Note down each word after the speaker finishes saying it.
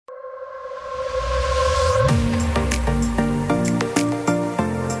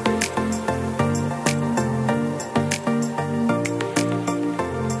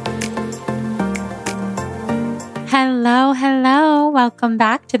welcome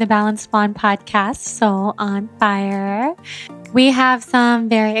back to the Balanced Blonde podcast, Soul on Fire. We have some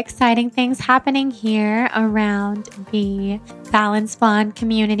very exciting things happening here around the Balanced Blonde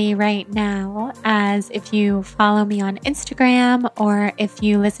community right now, as if you follow me on Instagram or if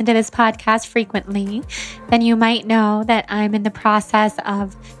you listen to this podcast frequently, then you might know that I'm in the process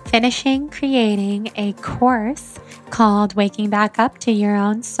of finishing creating a course called Waking Back Up to Your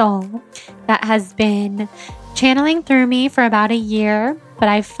Own Soul that has been channeling through me for about a year, but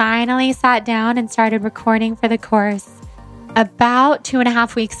I finally sat down and started recording for the course about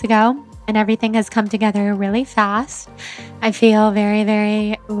 2.5 weeks ago, and everything has come together really fast. I feel very,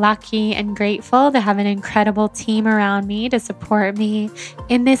 very lucky and grateful to have an incredible team around me to support me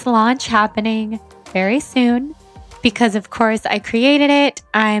in this launch happening very soon, because of course I created it.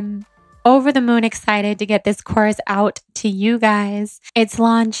 I'm over the moon excited to get this course out to you guys. It's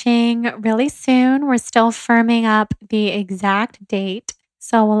launching really soon. We're still firming up the exact date,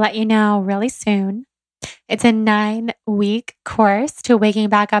 so we'll let you know really soon. It's a 9-week course to waking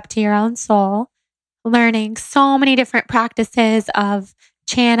back up to your own soul, learning so many different practices of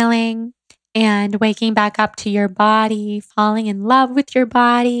channeling and waking back up to your body, falling in love with your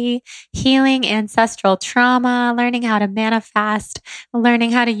body, healing ancestral trauma, learning how to manifest,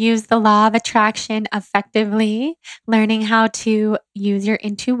 learning how to use the law of attraction effectively, learning how to use your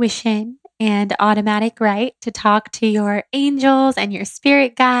intuition and automatic right to talk to your angels and your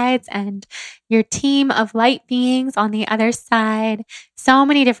spirit guides and your team of light beings on the other side. So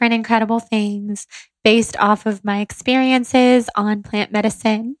many different incredible things based off of my experiences on plant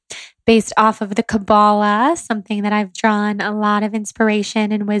medicine, based off of the Kabbalah, something that I've drawn a lot of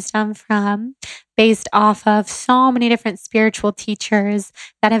inspiration and wisdom from, based off of so many different spiritual teachers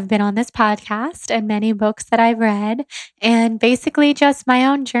that have been on this podcast and many books that I've read, and basically just my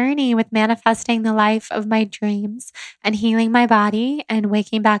own journey with manifesting the life of my dreams and healing my body and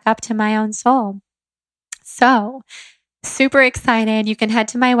waking back up to my own soul. So, super excited. You can head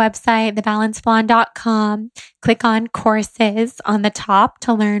to my website, thebalancedblonde.com, click on courses on the top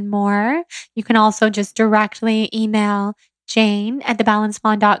to learn more. You can also just directly email Jane at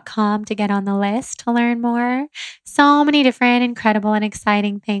thebalancedblonde.com to get on the list to learn more. So many different incredible and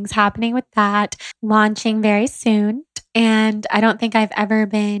exciting things happening with that, launching very soon. And I don't think I've ever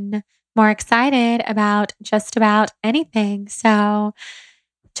been more excited about just about anything. So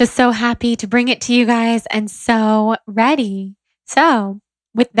just so happy to bring it to you guys and so ready. So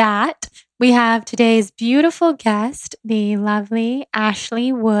with that, we have today's beautiful guest, the lovely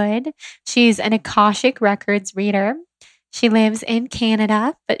Ashley Wood. She's an Akashic Records reader. She lives in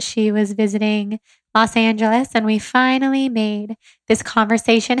Canada, but she was visiting Los Angeles, and we finally made this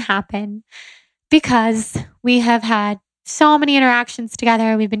conversation happen because we have had so many interactions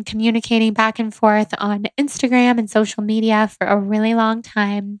together. We've been communicating back and forth on Instagram and social media for a really long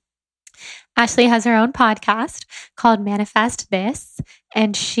time. Ashley has her own podcast called Manifest This,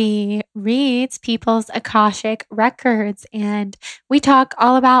 and she reads people's Akashic Records. And we talk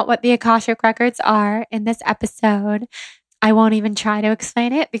all about what the Akashic Records are in this episode. I won't even try to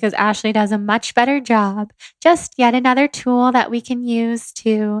explain it because Ashley does a much better job. Just yet another tool that we can use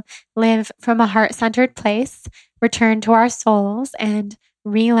to live from a heart-centered place, return to our souls, and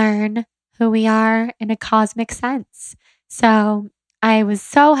relearn who we are in a cosmic sense. So I was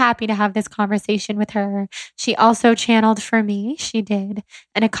so happy to have this conversation with her. She also channeled for me. She did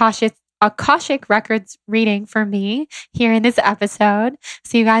an Akashic Records reading for me here in this episode.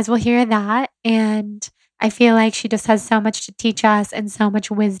 So you guys will hear that. And I feel like she just has so much to teach us and so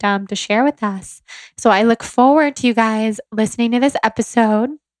much wisdom to share with us. So I look forward to you guys listening to this episode.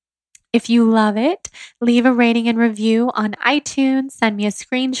 If you love it, leave a rating and review on iTunes. Send me a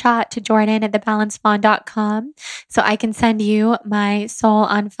screenshot to Jordan at thebalancedblonde.com so I can send you my Soul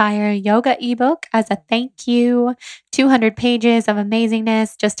on Fire yoga ebook as a thank you. 200 pages of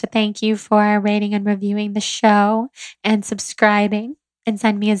amazingness just to thank you for rating and reviewing the show and subscribing. And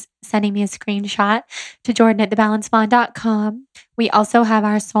sending me a screenshot to Jordan at thebalancedblonde.com. We also have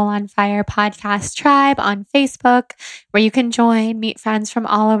our Soul on Fire podcast tribe on Facebook where you can join, meet friends from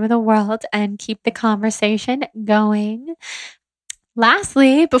all over the world, and keep the conversation going.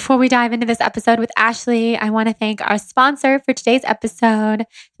 Lastly, before we dive into this episode with Ashley, I want to thank our sponsor for today's episode,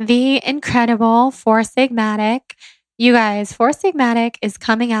 the incredible Four Sigmatic. You guys, Four Sigmatic is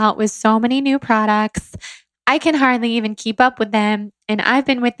coming out with so many new products. I can hardly even keep up with them, and I've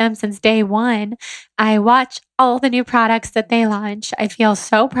been with them since day one. I watch all the new products that they launch. I feel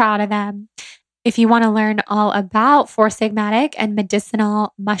so proud of them. If you want to learn all about Four Sigmatic and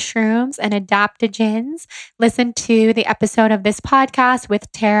medicinal mushrooms and adaptogens, listen to the episode of this podcast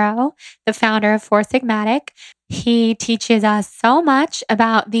with Taro, the founder of Four Sigmatic. He teaches us so much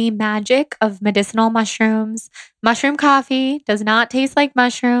about the magic of medicinal mushrooms. Mushroom coffee does not taste like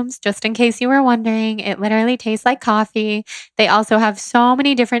mushrooms, just in case you were wondering. It literally tastes like coffee. They also have so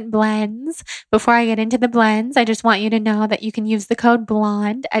many different blends. Before I get into the blends, I just want you to know that you can use the code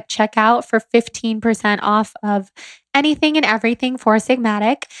BLONDE at checkout for 15% off of anything and everything Four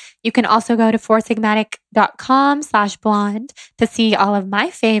Sigmatic. You can also go to foursigmatic.com/blonde to see all of my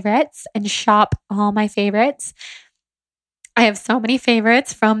favorites and shop all my favorites. I have so many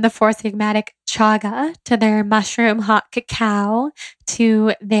favorites, from the Four Sigmatic chaga to their mushroom hot cacao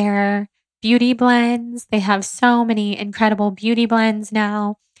to their beauty blends. They have so many incredible beauty blends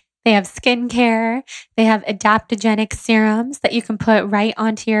now. They have skincare. They have adaptogenic serums that you can put right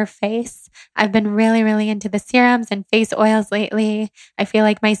onto your face. I've been really, really into the serums and face oils lately. I feel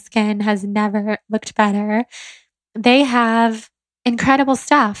like my skin has never looked better. They have incredible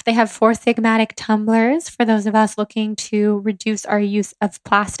stuff. They have Four Sigmatic tumblers for those of us looking to reduce our use of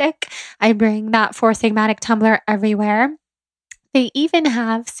plastic. I bring that Four Sigmatic tumbler everywhere. They even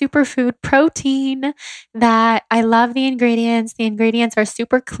have superfood protein that I love the ingredients. The ingredients are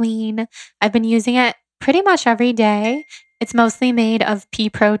super clean. I've been using it pretty much every day. It's mostly made of pea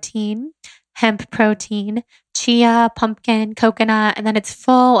protein, hemp protein, chia, pumpkin, coconut, and then it's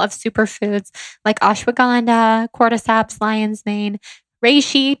full of superfoods like ashwagandha, cordyceps, lion's mane,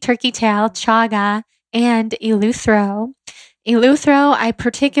 reishi, turkey tail, chaga, and eleuthero. Eleuthero I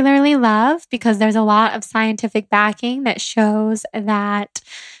particularly love because there's a lot of scientific backing that shows that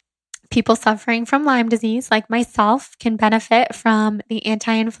people suffering from Lyme disease, like myself, can benefit from the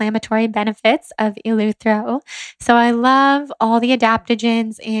anti-inflammatory benefits of eleuthero. So I love all the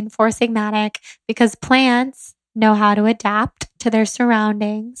adaptogens in Four Sigmatic because plants know how to adapt to their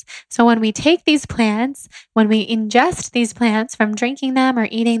surroundings. So when we take these plants, when we ingest these plants from drinking them or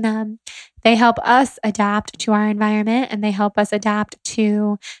eating them, they help us adapt to our environment and they help us adapt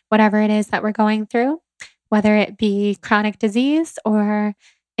to whatever it is that we're going through, whether it be chronic disease or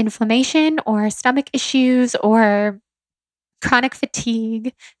inflammation or stomach issues or chronic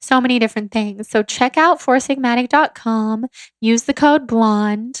fatigue, so many different things. So check out foursigmatic.com, use the code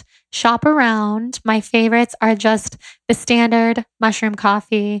BLONDE, shop around. My favorites are just the standard mushroom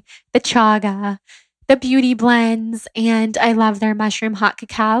coffee, the chaga, the beauty blends, and I love their mushroom hot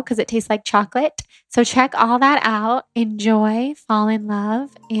cacao because it tastes like chocolate. So check all that out, enjoy, fall in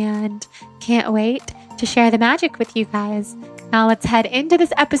love, and can't wait to share the magic with you guys. Now let's head into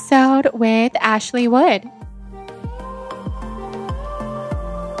this episode with Ashley Wood.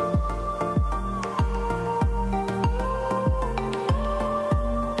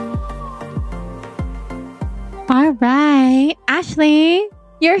 All right, Ashley,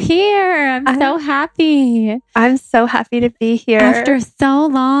 you're here. I'm so happy. I'm so happy to be here. After so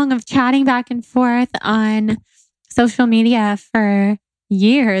long of chatting back and forth on social media for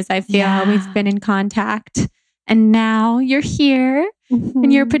years, I feel we've been in contact. And now you're here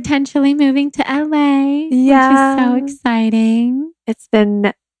and you're potentially moving to LA, which is so exciting. It's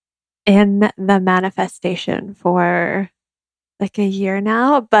been in the manifestation for like a year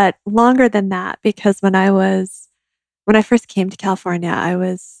now, but longer than that, because when I first came to California, I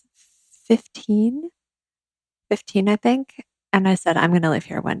was 15, I think. And I said, I'm going to live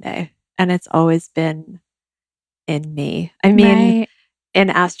here one day. And it's always been in me. I mean, in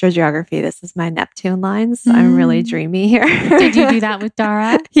astrogeography, this is my Neptune line. So I'm really dreamy here. Did you do that with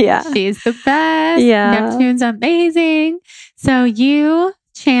Dara? Yeah. She's the best. Yeah. Neptune's amazing. So you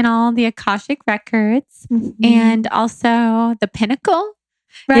channel the Akashic Records and also the Pinnacle,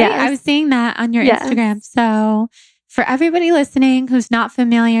 right? Yes. I was seeing that on your Instagram. So for everybody listening who's not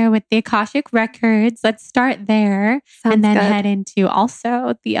familiar with the Akashic Records, let's start there and then head into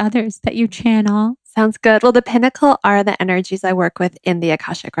also the others that you channel. Sounds good. Well, the Pinnacle are the energies I work with in the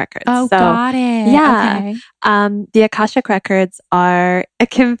Akashic Records. Oh, so, got it. Yeah. Okay. The Akashic Records are a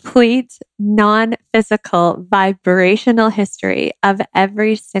complete non-physical vibrational history of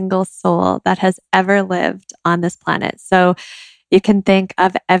every single soul that has ever lived on this planet. So you can think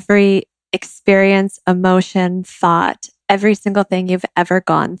of every experience, emotion, thought, every single thing you've ever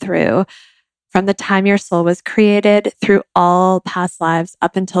gone through, from the time your soul was created through all past lives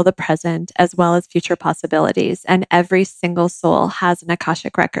up until the present, as well as future possibilities. And every single soul has an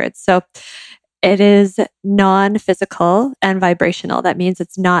Akashic record. So it is non-physical and vibrational. That means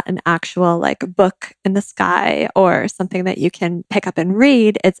it's not an actual like book in the sky or something that you can pick up and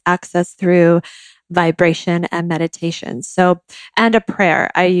read. It's accessed through vibration and meditation. So, and a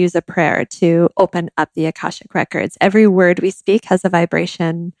prayer. I use a prayer to open up the Akashic records. Every word we speak has a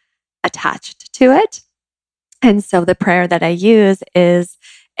vibration attached to it. And so the prayer that I use is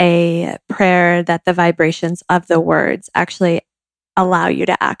a prayer that the vibrations of the words actually allow you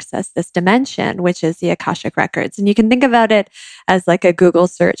to access this dimension, which is the Akashic Records. And you can think about it as like a Google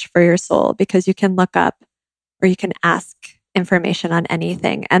search for your soul, because you can look up or you can ask information on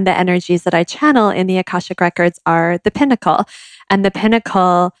anything. And the energies that I channel in the Akashic Records are the pinnacle. And the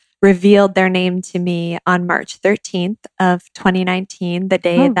pinnacle revealed their name to me on March 13th of 2019, the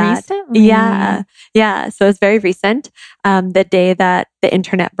day recently. Yeah. So it's very recent. The day that the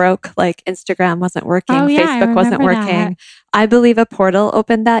internet broke, like Instagram wasn't working, Facebook wasn't working. That. I believe a portal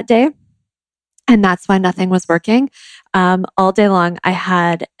opened that day. And that's why nothing was working. All day long, I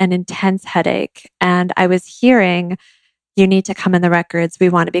had an intense headache, and I was hearing, you need to come in the records. We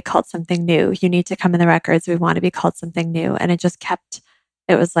want to be called something new. You need to come in the records. We want to be called something new. And it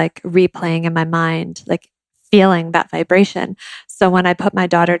was like replaying in my mind, like feeling that vibration. So when I put my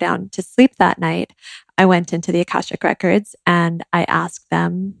daughter down to sleep that night, I went into the Akashic Records and I asked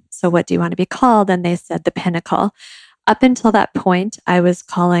them, so what do you want to be called? And they said the pinnacle. Up until that point, I was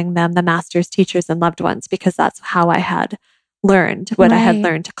calling them the masters, teachers, and loved ones, because that's how I had learned what I had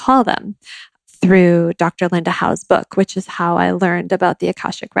learned to call them through Dr. Linda Howe's book, which is how I learned about the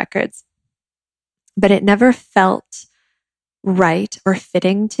Akashic Records. But it never felt right or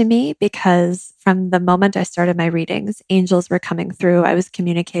fitting to me, because from the moment I started my readings, angels were coming through. I was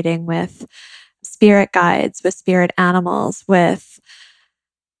communicating with spirit guides, with spirit animals, with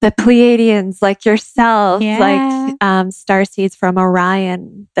the Pleiadians like yourself, like starseeds from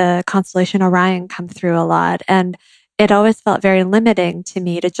Orion, the constellation Orion come through a lot. And it always felt very limiting to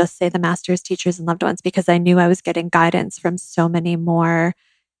me to just say the masters, teachers, and loved ones, because I knew I was getting guidance from so many more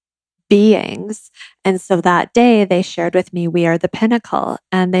beings. And so that day they shared with me, we are the pinnacle.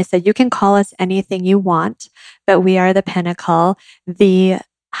 And they said, you can call us anything you want, but we are the pinnacle, the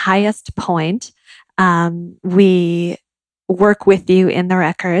highest point. We work with you in the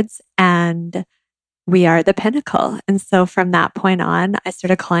records, and we are the pinnacle. And so from that point on, I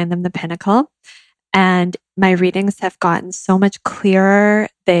started calling them the pinnacle. And my readings have gotten so much clearer.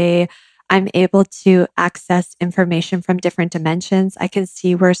 I'm able to access information from different dimensions. I can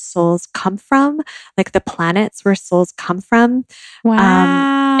see where souls come from, like the planets where souls come from.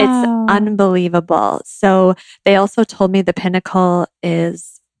 Wow. It's unbelievable. So they also told me the pinnacle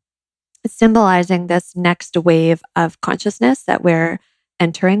is symbolizing this next wave of consciousness that we're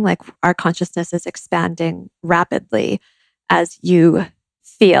entering. Like our consciousness is expanding rapidly, as you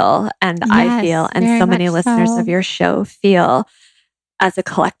feel and I feel, and so many listeners of your show feel. As a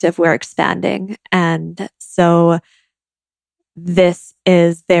collective, we're expanding. And so this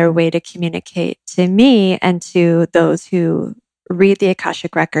is their way to communicate to me and to those who read the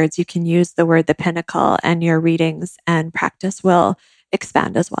Akashic Records. You can use the word the pinnacle, and your readings and practice will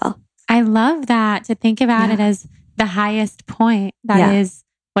expand as well. I love that, to think about it as the highest point. That is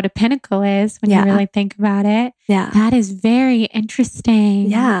what a pinnacle is when you really think about it. Yeah. That is very interesting.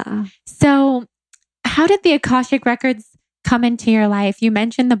 Yeah. So how did the Akashic Records come into your life? You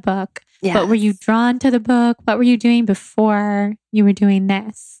mentioned the book, but were you drawn to the book? What were you doing before you were doing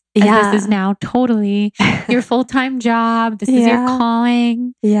this? This is now totally your full-time job. This is your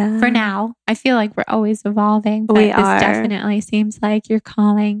calling. Yeah. For now, I feel like we're always evolving, but this definitely seems like your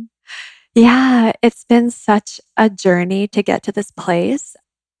calling. Yeah, it's been such a journey to get to this place.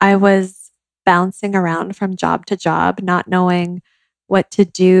 I was bouncing around from job to job, not knowing what to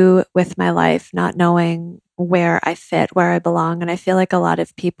do with my life, not knowing where I fit, where I belong. And I feel like a lot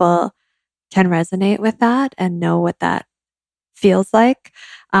of people can resonate with that and know what that feels like.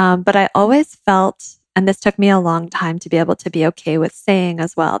 But I always felt, and this took me a long time to be able to be okay with saying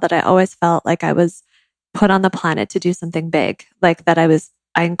as well, that I always felt like I was put on the planet to do something big, like that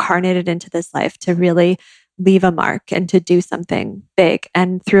I incarnated into this life to really leave a mark and to do something big.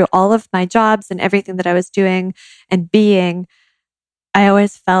 And through all of my jobs and everything that I was doing and being, I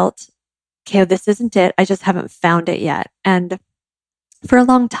always felt, okay, this isn't it. I just haven't found it yet. And for a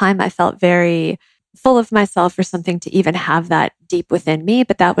long time, I felt very full of myself or something to even have that deep within me.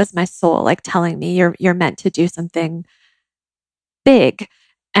 But that was my soul, like telling me you're meant to do something big.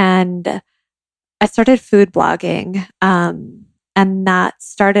 And I started food blogging. And that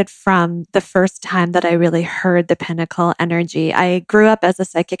started from the first time that I really heard the pinnacle energy. I grew up as a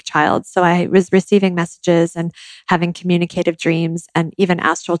psychic child, so I was receiving messages and having communicative dreams and even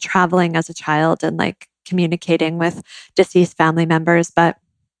astral traveling as a child and like communicating with deceased family members. But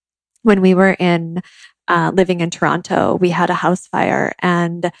when we were living in Toronto, we had a house fire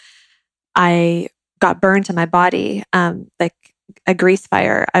and I got burned to my body, like a grease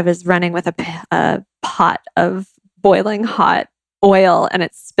fire. I was running with a pot of boiling hot oil and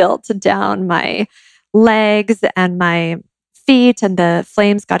it spilt down my legs and my feet and the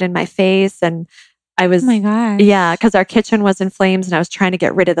flames got in my face. And I was, Oh my gosh. yeah, because our kitchen was in flames and I was trying to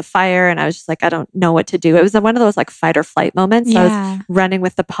get rid of the fire. And I was just like, I don't know what to do. It was one of those like fight or flight moments. So I was running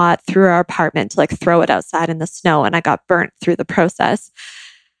with the pot through our apartment to like throw it outside in the snow. And I got burnt through the process.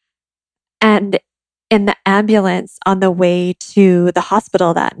 And in the ambulance on the way to the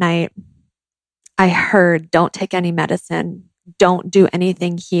hospital that night, I heard, don't take any medicine. Don't do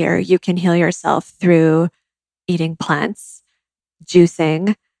anything here. You can heal yourself through eating plants,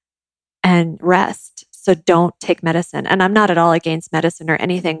 juicing, and rest. So don't take medicine. And I'm not at all against medicine or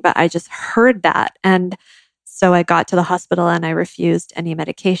anything, but I just heard that. And so I got to the hospital and I refused any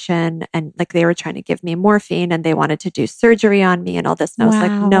medication. And like they were trying to give me morphine and they wanted to do surgery on me and all this. And I was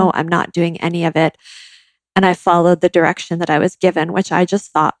like, no, I'm not doing any of it. And I followed the direction that I was given, which I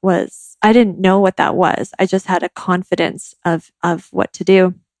just thought was, I didn't know what that was. I just had a confidence of what to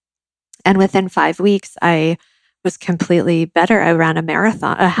do. And within 5 weeks, I was completely better. I ran a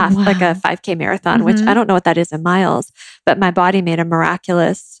marathon, like a 5K marathon, which I don't know what that is in miles, but my body made a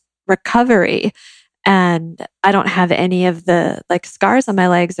miraculous recovery. And I don't have any of the like scars on my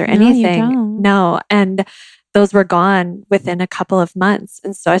legs or anything. No. And those were gone within a couple of months.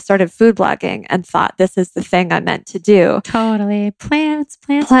 And so I started food blogging and thought this is the thing I meant to do. Totally. Plants.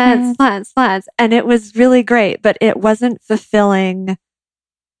 And it was really great, but it wasn't fulfilling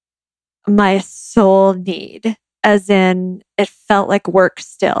my soul need, as in it felt like work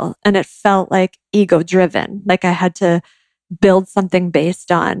still. And it felt like ego driven. Like I had to build something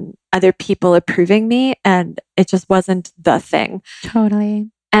based on other people approving me. And it just wasn't the thing. Totally.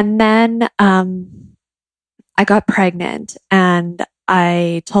 And then, I got pregnant and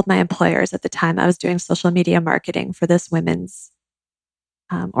I told my employers at the time I was doing social media marketing for this women's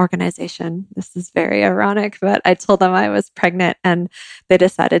organization. This is very ironic, but I told them I was pregnant and they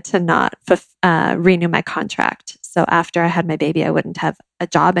decided to not renew my contract. So after I had my baby, I wouldn't have a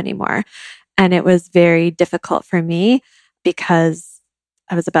job anymore. And it was very difficult for me because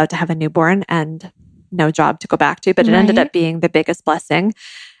I was about to have a newborn and no job to go back to, but it ended up being the biggest blessing.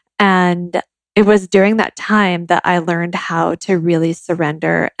 And it was during that time that I learned how to really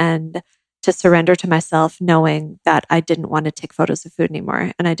surrender and to surrender to myself, knowing that I didn't want to take photos of food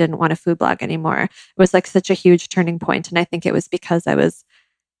anymore and I didn't want to food blog anymore. It was like such a huge turning point. And I think it was because I was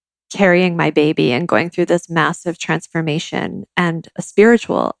carrying my baby and going through this massive transformation and a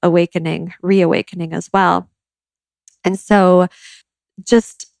spiritual awakening, reawakening as well. And so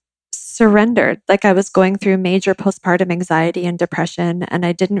just surrendered. Like I was going through major postpartum anxiety and depression, and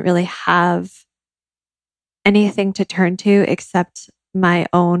I didn't really have anything to turn to except my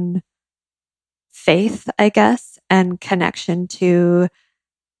own faith, I guess, and connection to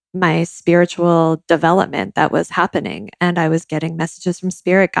my spiritual development that was happening. And I was getting messages from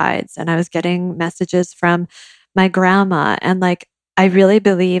spirit guides and I was getting messages from my grandma. And like, I really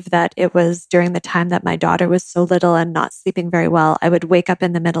believe that it was during the time that my daughter was so little and not sleeping very well. I would wake up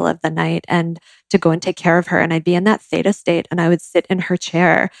in the middle of the night and to go and take care of her. And I'd be in that theta state and I would sit in her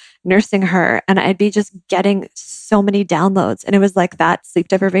chair nursing her. And I'd be just getting so many downloads. And it was like that sleep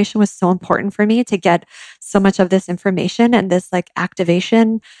deprivation was so important for me to get so much of this information and this like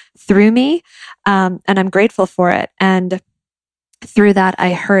activation through me. And I'm grateful for it. And through that,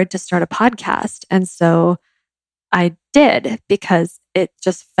 I heard to start a podcast. And so I did because it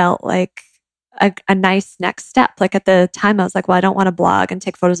just felt like a nice next step. Like at the time I was like, well, I don't want to blog and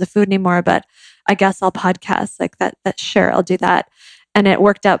take photos of food anymore, but I guess I'll podcast like that. Sure, I'll do that. And it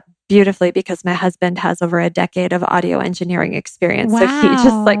worked out beautifully because my husband has over a decade of audio engineering experience. Wow. So he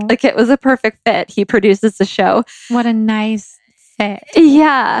just like it was a perfect fit. He produces the show. What a nice fit.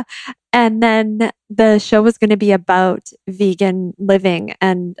 Yeah. And then the show was going to be about vegan living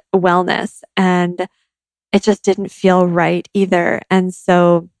and wellness. And it just didn't feel right either. And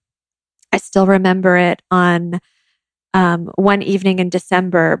so I still remember it on one evening in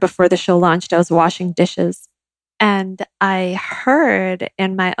December before the show launched, I was washing dishes and I heard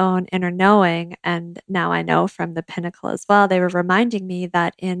in my own inner knowing, and now I know from the Pinnacle as well, they were reminding me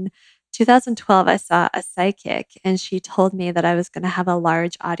that in 2012, I saw a psychic and she told me that I was going to have a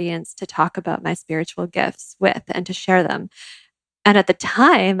large audience to talk about my spiritual gifts with and to share them. And at the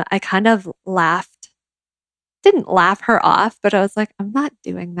time, I kind of didn't laugh her off, but I was like, I'm not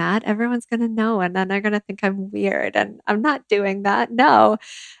doing that. Everyone's going to know. And then they're going to think I'm weird. And I'm not doing that. No.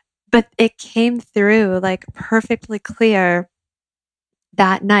 But it came through like perfectly clear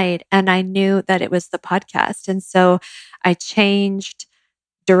that night. And I knew that it was the podcast. And so I changed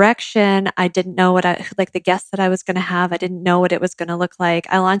direction. I didn't know the guests that I was going to have. I didn't know what it was going to look like.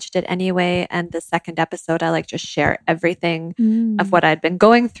 I launched it anyway. And the second episode, I just share everything of what I'd been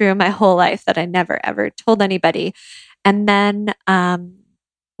going through my whole life that I never ever told anybody. And then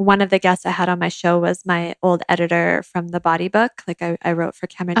one of the guests I had on my show was my old editor from the Body Book. Like I wrote for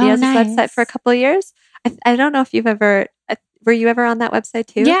Cameron Diaz's website for a couple of years. I don't know if you've ever, were you ever on that website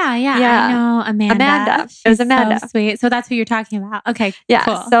too? Yeah. I know Amanda. It was Amanda. So sweet. So that's who you're talking about. Okay. Yeah.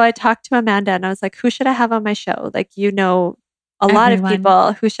 Cool. So I talked to Amanda and I was like, who should I have on my show? Like, a lot of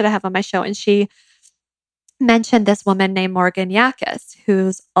people, who should I have on my show? And she mentioned this woman named Morgan Yakis,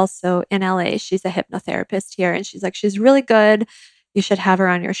 who's also in LA. She's a hypnotherapist here. And she's like, she's really good. You should have her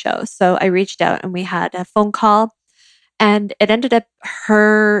on your show. So I reached out and we had a phone call, and it ended up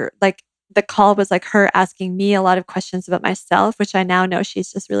the call was like her asking me a lot of questions about myself, which I now know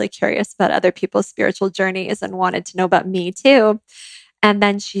she's just really curious about other people's spiritual journeys and wanted to know about me too. And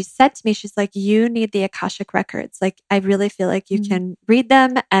then she said to me, she's like, you need the Akashic Records. Like, I really feel like you can read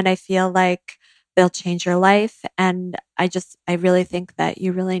them, and I feel like they'll change your life. And I really think that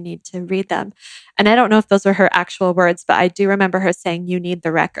you really need to read them. And I don't know if those were her actual words, but I do remember her saying, you need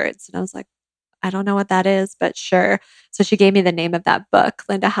the records. And I was like, I don't know what that is, but sure. So she gave me the name of that book,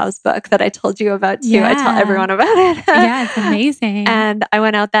 Linda Howe's book that I told you about too. Yeah. I tell everyone about it. Yeah, it's amazing. And I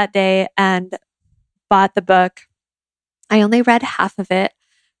went out that day and bought the book. I only read half of it,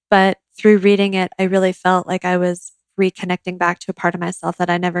 but through reading it, I really felt like I was reconnecting back to a part of myself that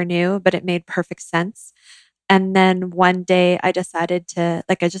I never knew, but it made perfect sense. And then one day I decided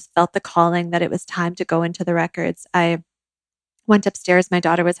I just felt the calling that it was time to go into the records. I went upstairs. My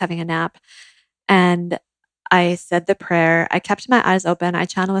daughter was having a nap, and I said the prayer. I kept my eyes open. I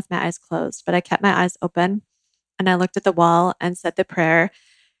channel with my eyes closed, but I kept my eyes open, and I looked at the wall and said the prayer.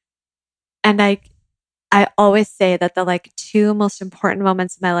 And I always say that the two most important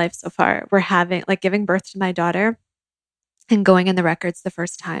moments of my life so far were giving birth to my daughter and going in the records the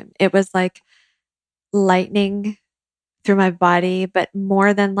first time. It was like lightning through my body, but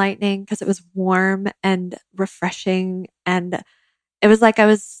more than lightning, because it was warm and refreshing. And it was like I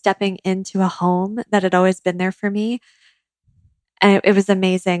was stepping into a home that had always been there for me. And it was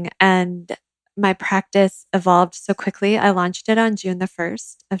amazing. And my practice evolved so quickly. I launched it on June the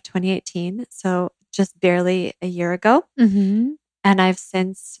 1st of 2018. So just barely a year ago. Mm-hmm. And I've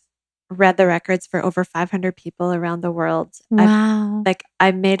since read the records for over 500 people around the world. Wow.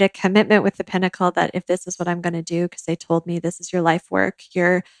 I made a commitment with the Pinnacle that if this is what I'm going to do, because they told me this is your life work,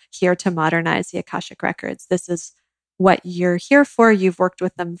 you're here to modernize the Akashic Records. This is what you're here for. You've worked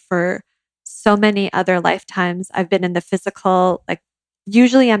with them for so many other lifetimes. I've been in the physical,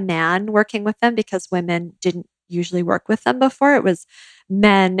 usually a man working with them, because women didn't usually work with them before. It was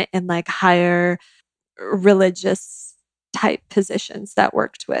men in higher religious type positions that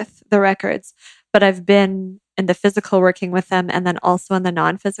worked with the records. But I've been in the physical working with them, and then also in the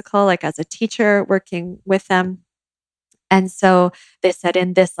non-physical, as a teacher working with them. And so they said,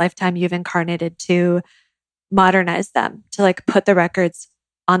 in this lifetime, you've incarnated to modernize them, to put the records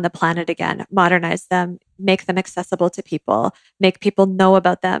on the planet again, modernize them, make them accessible to people, make people know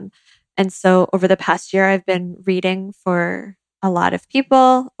about them. And so over the past year, I've been reading for a lot of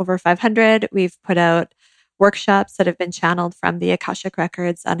people, over 500. We've put out workshops that have been channeled from the Akashic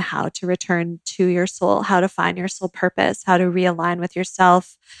Records on how to return to your soul, how to find your soul purpose, how to realign with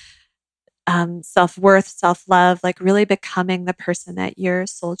yourself, self-worth, self-love, really becoming the person that your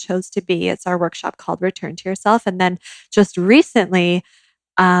soul chose to be. It's our workshop called Return to Yourself. And then just recently,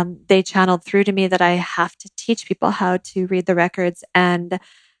 they channeled through to me that I have to teach people how to read the records. And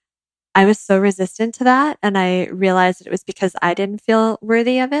I was so resistant to that. And I realized that it was because I didn't feel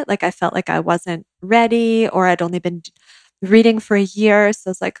worthy of it. I felt like I wasn't ready, or I'd only been reading for a year.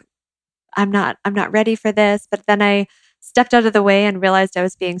 So it's I'm not ready for this. But then I stepped out of the way and realized I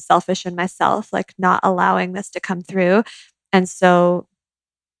was being selfish in myself, not allowing this to come through. And so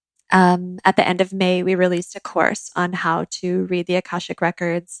at the end of May, we released a course on how to read the Akashic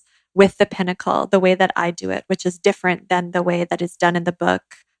Records with the Pinnacle, the way that I do it, which is different than the way that is done in the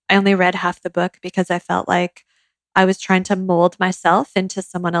book. I only read half the book because I felt like I was trying to mold myself into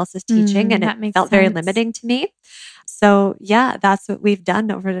someone else's teaching, and it felt very limiting to me. So yeah, that's what we've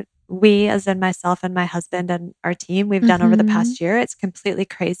done we, as in myself and my husband and our team, we've done over the past year. It's completely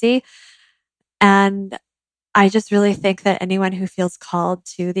crazy. And I just really think that anyone who feels called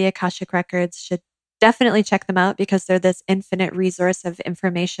to the Akashic Records should definitely check them out, because they're this infinite resource of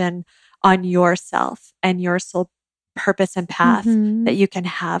information on yourself and your soul purpose and path that you can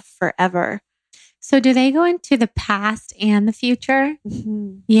have forever. So do they go into the past and the future?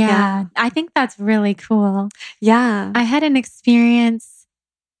 Mm-hmm. Yeah, I think that's really cool. Yeah. I had an experience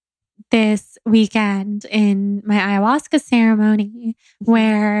this weekend in my ayahuasca ceremony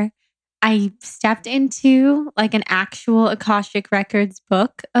where I stepped into an actual Akashic Records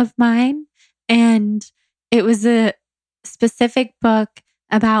book of mine. And it was a specific book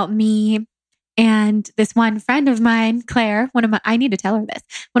about me and this one friend of mine, Claire, I need to tell her this,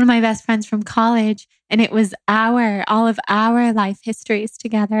 one of my best friends from college. And it was all of our life histories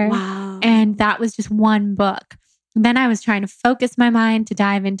together. Wow. And that was just one book. And then I was trying to focus my mind to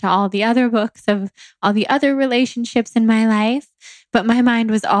dive into all the other books of all the other relationships in my life. But my mind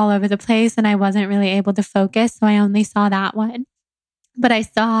was all over the place and I wasn't really able to focus. So I only saw that one. But I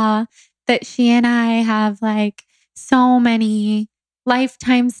saw that she and I have like so many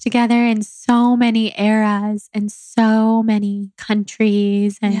lifetimes together in so many eras and so many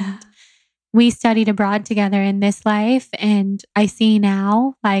countries. And we studied abroad together in this life. And I see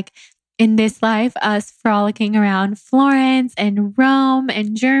now, like in this life, us frolicking around Florence and Rome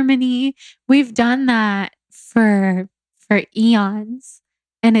and Germany. We've done that for eons.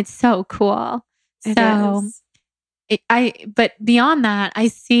 And it's so cool. But beyond that, I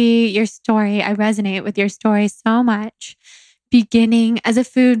see your story. I resonate with your story so much. Beginning as a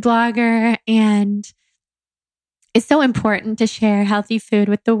food blogger, and it's so important to share healthy food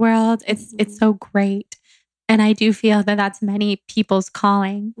with the world. It's so great. And I do feel that that's many people's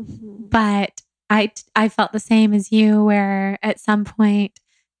calling. But I felt the same as you, where at some point,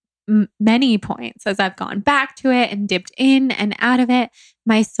 many points as I've gone back to it and dipped in and out of it,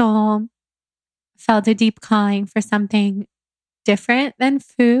 my soul felt a deep calling for something different than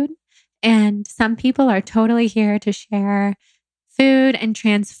food. And some people are totally here to share food and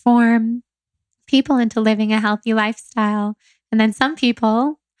transform people into living a healthy lifestyle. And then some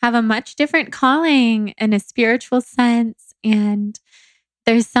people have a much different calling in a spiritual sense. And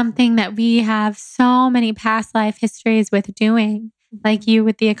there's something that we have so many past life histories with doing, like you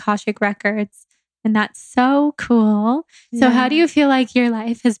with the Akashic Records. And that's so cool. So how do you feel like your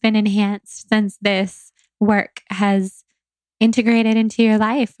life has been enhanced since this work has integrated into your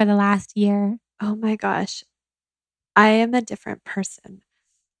life for the last year? Oh my gosh. I am a different person,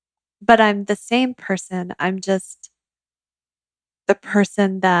 but I'm the same person. I'm just the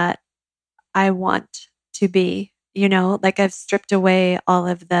person that I want to be, like I've stripped away all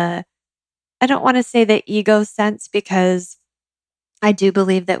of I don't want to say the ego sense, because I do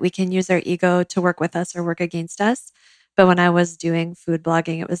believe that we can use our ego to work with us or work against us. But when I was doing food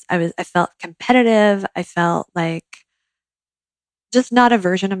blogging, I felt competitive. I felt like just not a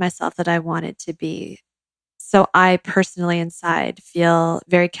version of myself that I wanted to be. So I personally inside feel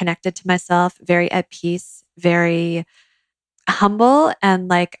very connected to myself, very at peace, very humble, and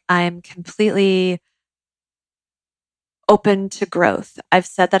like I'm completely open to growth. I've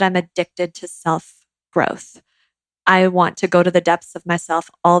said that I'm addicted to self growth. I want to go to the depths of myself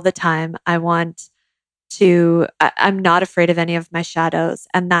all the time. I'm not afraid of any of my shadows.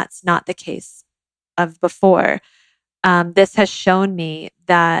 And that's not the case of before. This has shown me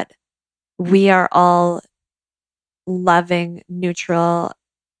that we are all loving, neutral,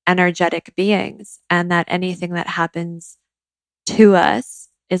 energetic beings, and that anything that happens to us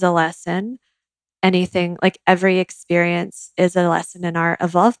is a lesson. Anything, like every experience is a lesson in our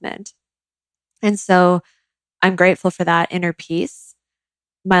evolvement. And so I'm grateful for that inner peace.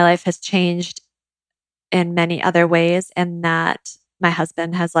 My life has changed in many other ways, and that my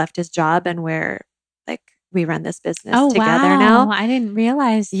husband has left his job and we run this business together now. I didn't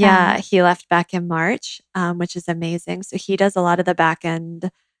realize that. Yeah, he left back in March, which is amazing. So he does a lot of the back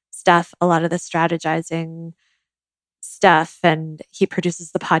end stuff, a lot of the strategizing stuff, and he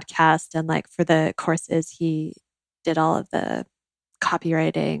produces the podcast. And like for the courses, he did all of the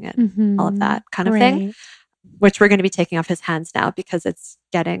copywriting and all of that kind of thing, which we're going to be taking off his hands now because it's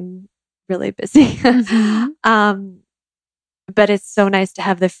getting really busy. But it's so nice to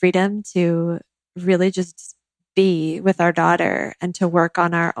have the freedom to really just be with our daughter and to work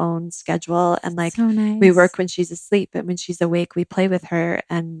on our own schedule. And like so nice. We work when she's asleep, and when she's awake, we play with her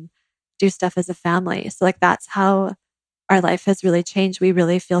and do stuff as a family. So like that's how our life has really changed. We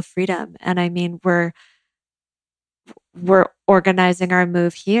really feel freedom. And I mean, we're organizing our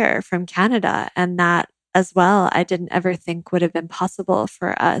move here from Canada, and that as well, I didn't ever think would have been possible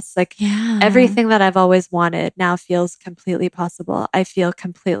for us. Like everything that I've always wanted now feels completely possible. I feel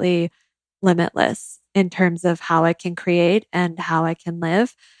completely limitless in terms of how I can create and how I can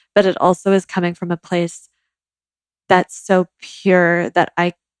live. But it also is coming from a place that's so pure that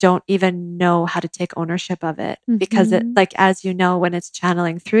I don't even know how to take ownership of it. Because it, like, as you know, when it's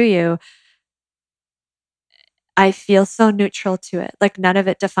channeling through you, I feel so neutral to it. Like none of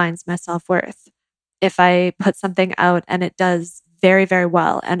it defines my self-worth. If I put something out and it does very, very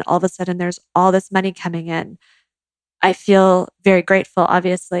well, and all of a sudden there's all this money coming in, I feel very grateful,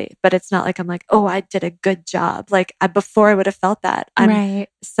 obviously, but it's not like I'm like, oh, I did a good job. Like before I would have felt that. I'm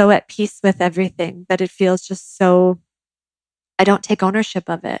so at peace with everything, but it feels just so I don't take ownership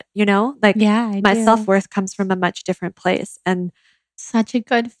of it, Like Yeah, I my do. self-worth comes from a much different place. And Such a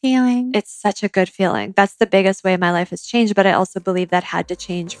good feeling. it's such a good feeling. That's the biggest way my life has changed. But I also believe that had to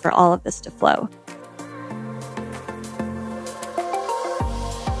change for all of this to flow.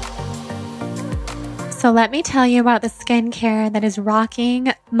 So let me tell you about the skincare that is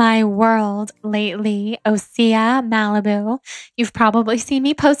rocking my world lately, OSEA Malibu. You've probably seen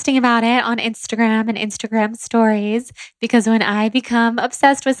me posting about it on Instagram and Instagram stories, because when I become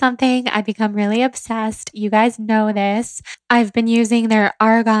obsessed with something, I become really obsessed. You guys know this. I've been using their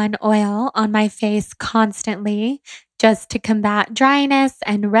argan oil on my face constantly, just to combat dryness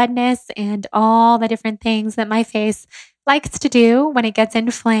and redness and all the different things that my face likes to do when it gets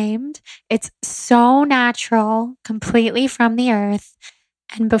inflamed. It's so natural, completely from the earth.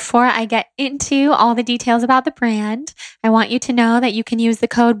 And before I get into all the details about the brand, I want you to know that you can use the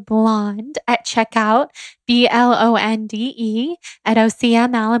code BLONDE at checkout, BLONDE, at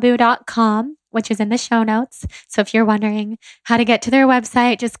OSEAMalibu.com, which is in the show notes. So if you're wondering how to get to their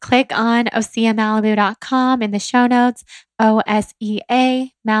website, just click on OSEAMalibu.com in the show notes,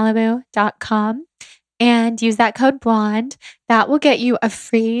 OSEAMalibu.com. and use that code BLONDE. That will get you a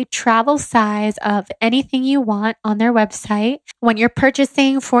free travel size of anything you want on their website when you're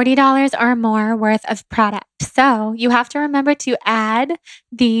purchasing $40 or more worth of product. So you have to remember to add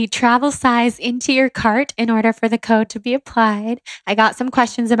the travel size into your cart in order for the code to be applied. I got some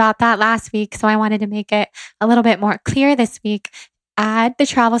questions about that last week, so I wanted to make it a little bit more clear this week. Add the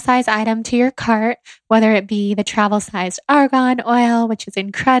travel size item to your cart, whether it be the travel size argan oil, which is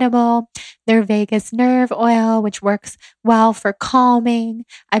incredible, their vagus nerve oil, which works well for calming.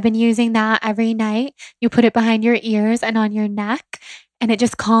 I've been using that every night. You put it behind your ears and on your neck, and it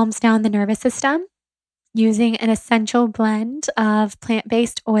just calms down the nervous system, using an essential blend of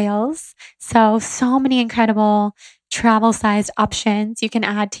plant-based oils. So many incredible travel-sized options you can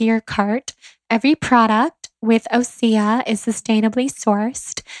add to your cart. Every product with OSEA is sustainably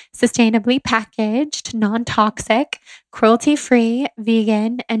sourced, sustainably packaged, non-toxic, cruelty-free,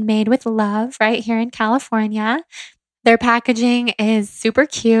 vegan, and made with love right here in California. Their packaging is super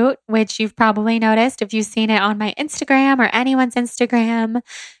cute, which you've probably noticed if you've seen it on my Instagram or anyone's Instagram.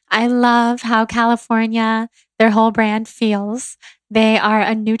 I love how California, their whole brand feels. They are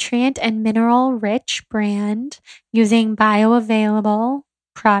a nutrient and mineral rich brand using bioavailable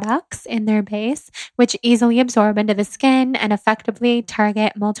products in their base, which easily absorb into the skin and effectively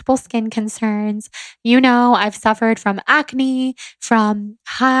target multiple skin concerns. I've suffered from acne, from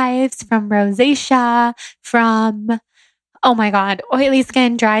hives, from rosacea, from oh my God, oily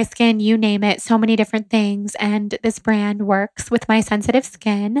skin, dry skin, you name it, so many different things. And this brand works with my sensitive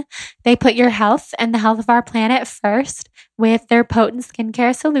skin. They put your health and the health of our planet first with their potent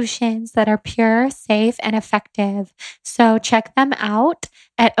skincare solutions that are pure, safe, and effective. So check them out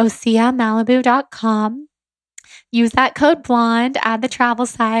at OSEAMalibu.com. Use that code BLONDE, add the travel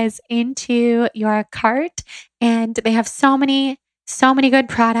size into your cart, and they have so many good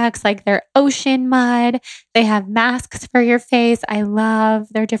products like their ocean mud. They have masks for your face. I love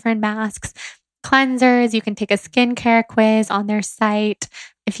their different masks. Cleansers. You can take a skincare quiz on their site.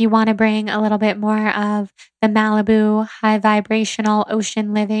 If you want to bring a little bit more of the Malibu high vibrational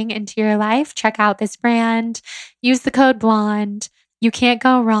ocean living into your life, check out this brand. Use the code BLONDE. You can't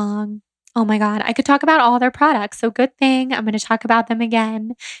go wrong. Oh my God, I could talk about all their products. So good thing I'm going to talk about them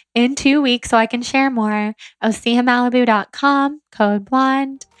again in 2 weeks so I can share more. OSEAMalibu.com, code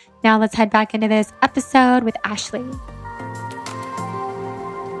BLONDE. Now let's head back into this episode with Ashley.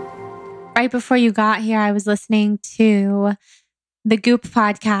 Right before you got here, I was listening to the Goop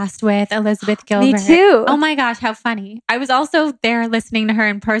podcast with Elizabeth Gilbert. Me too. Oh my gosh, how funny. I was also there listening to her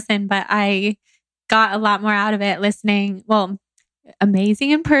in person, but I got a lot more out of it listening. Well,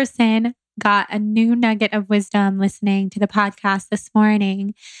 amazing in person. Got a new nugget of wisdom listening to the podcast this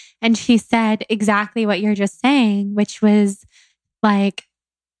morning. And she said exactly what you're just saying, which was like,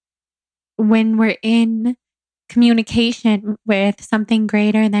 when we're in communication with something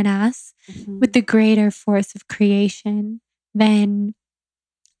greater than us, with the greater force of creation, then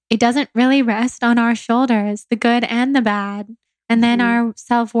it doesn't really rest on our shoulders, the good and the bad. And then our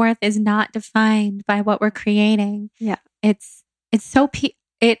self-worth is not defined by what we're creating. Yeah. It's so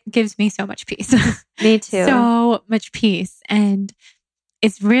it gives me so much peace. Me too. So much peace. And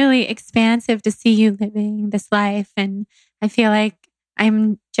it's really expansive to see you living this life. And I feel like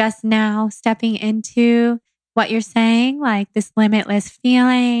I'm just now stepping into what you're saying, like this limitless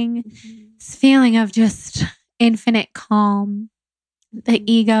feeling, this feeling of just infinite calm. The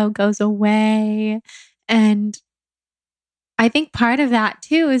ego goes away and I think part of that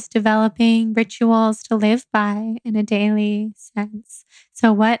too is developing rituals to live by in a daily sense.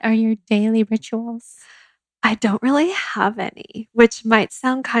 So, what are your daily rituals? I don't really have any, which might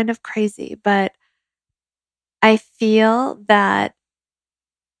sound kind of crazy, but I feel that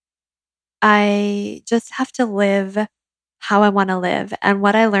I just have to live how I want to live. And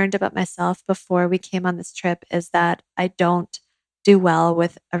what I learned about myself before we came on this trip is that I don't do well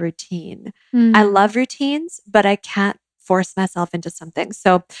with a routine. I love routines, but I can't force myself into something.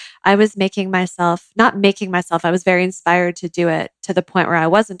 So I was not making myself, I was very inspired to do it to the point where I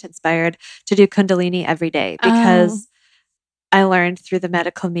wasn't inspired to do Kundalini every day because I learned through the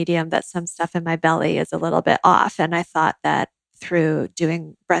medical medium that some stuff in my belly is a little bit off. And I thought that through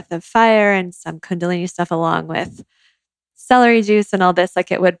doing breath of fire and some Kundalini stuff along with celery juice and all this,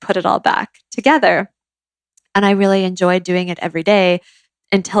 like it would put it all back together. And I really enjoyed doing it every day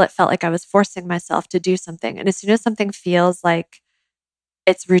until it felt like I was forcing myself to do something. And as soon as something feels like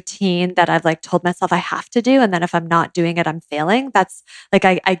it's routine that I've like told myself I have to do, and then if I'm not doing it, I'm failing. That's like,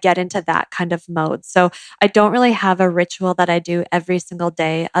 I get into that kind of mode. So I don't really have a ritual that I do every single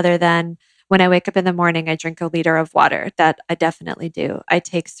day other than when I wake up in the morning, I drink a liter of water. That I definitely do. I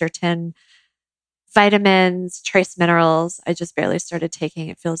take certain vitamins, trace minerals. I just barely started taking.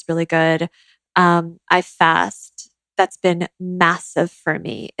 It feels really good. I fast. That's been massive for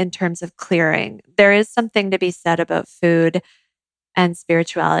me in terms of clearing. There is something to be said about food and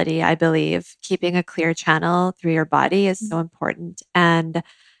spirituality, I believe. Keeping a clear channel through your body is so important. And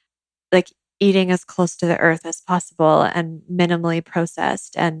like eating as close to the earth as possible and minimally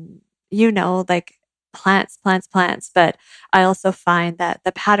processed and, like plants. But I also find that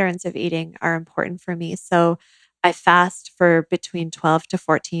the patterns of eating are important for me. So I fast for between 12 to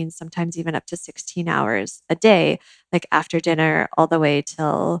 14, sometimes even up to 16 hours a day, like after dinner all the way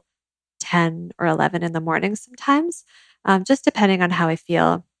till 10 or 11 in the morning sometimes, just depending on how I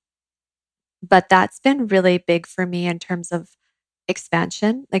feel. But that's been really big for me in terms of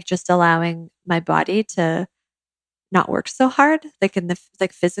expansion, like just allowing my body to not work so hard,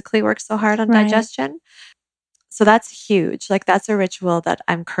 like physically work so hard on digestion. So that's huge. Like that's a ritual that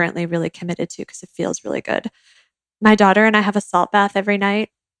I'm currently really committed to because it feels really good. My daughter and I have a salt bath every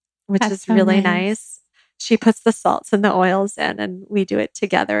night, which is so really nice. She puts the salts and the oils in and we do it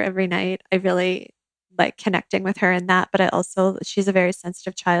together every night. I really like connecting with her in that, but she's a very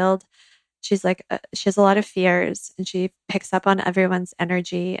sensitive child. She's like, she has a lot of fears and she picks up on everyone's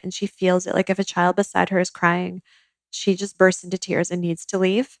energy and she feels it. Like if a child beside her is crying, she just bursts into tears and needs to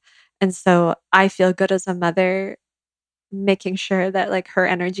leave. And so I feel good as a mother, making sure that like her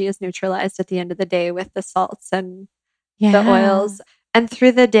energy is neutralized at the end of the day with the salts and the oils. And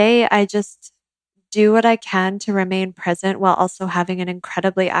through the day, I just do what I can to remain present while also having an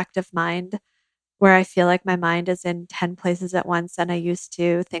incredibly active mind where I feel like my mind is in 10 places at once. And I used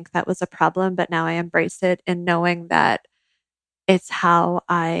to think that was a problem, but now I embrace it in knowing that it's how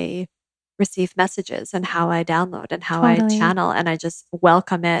I receive messages and how I download and how I channel, and I just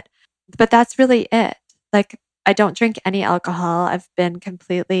welcome it. But that's really it. Like I don't drink any alcohol. I've been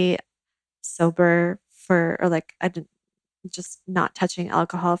completely sober I didn't just not touching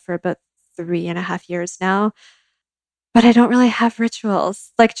alcohol for about 3.5 years now. But I don't really have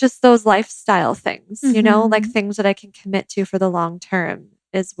rituals, like just those lifestyle things, like things that I can commit to for the long term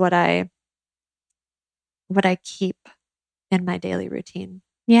is what I keep in my daily routine.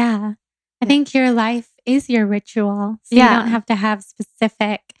 Yeah. I think your life is your ritual. So you don't have to have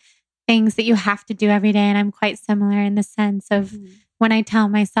specific things that you have to do every day. And I'm quite similar in the sense of when I tell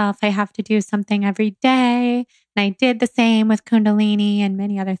myself I have to do something every day. And I did the same with Kundalini and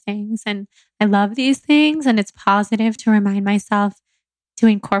many other things. And I love these things. And it's positive to remind myself to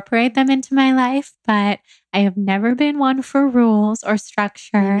incorporate them into my life. But I have never been one for rules or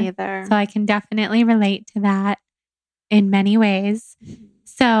structure. Me neither. So I can definitely relate to that in many ways.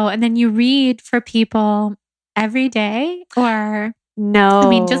 So, and then you read for people every day or? No. I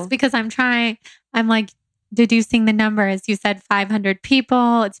mean, just because I'm like deducing the numbers. You said 500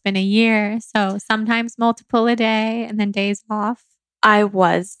 people. It's been a year. So sometimes multiple a day and then days off. I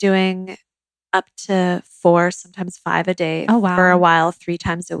was doing up to 4, sometimes 5 a day for a while, 3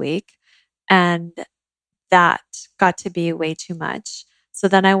 times a week. And that got to be way too much. So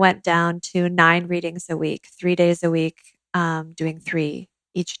then I went down to 9 readings a week, 3 days a week, doing 3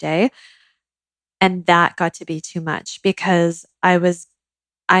 each day. And that got to be too much because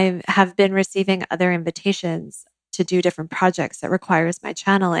I have been receiving other invitations to do different projects that requires my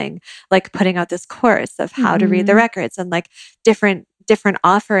channeling, like putting out this course of how to read the records and like different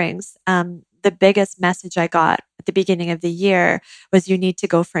offerings the biggest message I got at the beginning of the year was you need to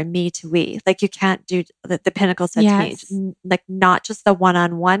go from me to we. Like you can't do the pinnacle said to me, like not just the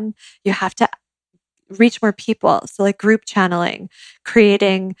one-on-one, you have to reach more people. So like group channeling,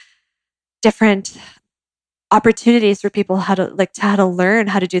 creating different opportunities for people how to learn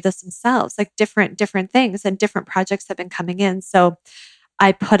how to do this themselves, like different things, and different projects have been coming in. So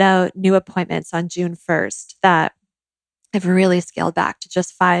I put out new appointments on June 1st that I've really scaled back to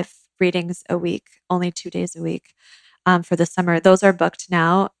just 5 readings a week, only 2 days a week for the summer. Those are booked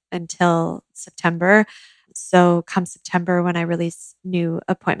now until September. So come September, when I release new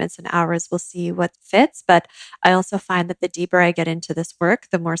appointments and hours, we'll see what fits. But I also find that the deeper I get into this work,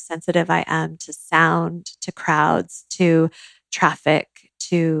 the more sensitive I am to sound, to crowds, to traffic,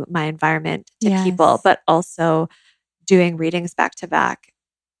 to my environment, to people, but also doing readings back to back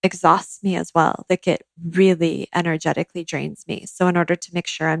exhausts me as well. Like it really energetically drains me. So in order to make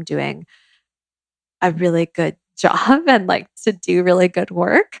sure I'm doing a really good job and like to do really good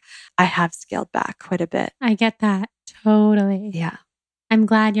work, I have scaled back quite a bit. I get that. Totally. Yeah. I'm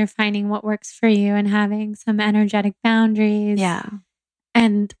glad you're finding what works for you and having some energetic boundaries. Yeah.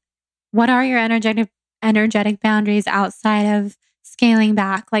 And what are your energetic boundaries outside of scaling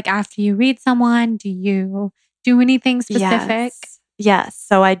back? Like after you read someone, do you do anything specific? Yes.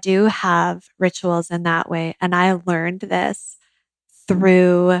 So I do have rituals in that way. And I learned this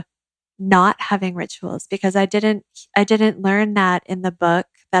through not having rituals, because I didn't learn that in the book,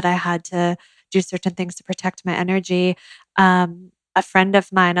 that I had to do certain things to protect my energy. A friend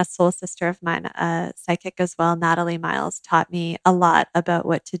of mine, a soul sister of mine, a psychic as well, Natalie Miles, taught me a lot about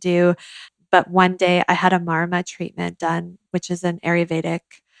what to do. But one day I had a Marma treatment done, which is an Ayurvedic,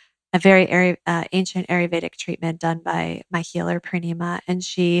 a very ancient Ayurvedic treatment done by my healer, Purnima. And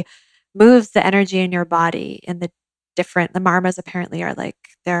she moves the energy in your body in the Marmas apparently are like,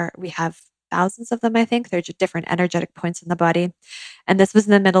 we have thousands of them, I think. They're just different energetic points in the body. And this was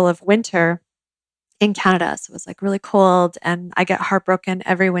in the middle of winter in Canada. So it was like really cold, and I get heartbroken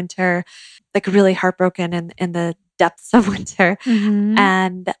every winter, like really heartbroken in the depths of winter. Mm-hmm.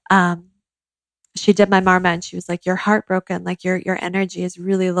 And she did my Marma, and she was like, "You're heartbroken. Like your energy is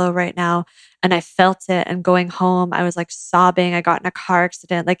really low right now." And I felt it. And going home, I was like sobbing. I got in a car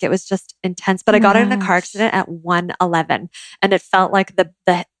accident. Like it was just intense. But I got in a car accident at 1:11, and it felt like the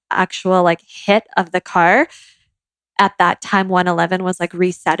actual like hit of the car at that time, 1:11, was like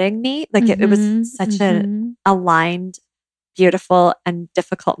resetting me. Like it was such an aligned, beautiful, and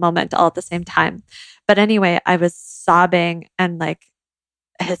difficult moment all at the same time. But anyway, I was sobbing and like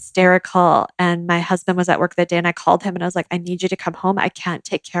hysterical. And my husband was at work that day, and I called him and I was like, "I need you to come home. I can't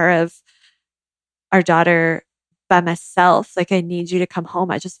take care of our daughter by myself. Like, I need you to come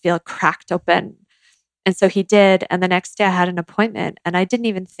home. I just feel cracked open." And so he did. And the next day I had an appointment, and I didn't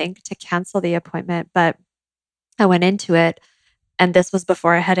even think to cancel the appointment, but I went into it. And this was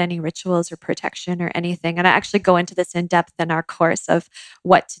before I had any rituals or protection or anything. And I actually go into this in depth in our course of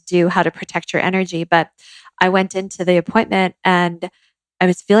what to do, how to protect your energy. But I went into the appointment and I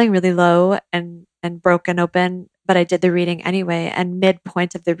was feeling really low and broken open, but I did the reading anyway. And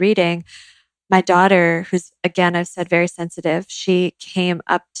midpoint of the reading, my daughter, who's, again, I've said very sensitive, she came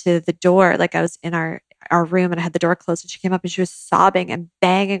up to the door. Like I was in our room and I had the door closed, and she came up and she was sobbing and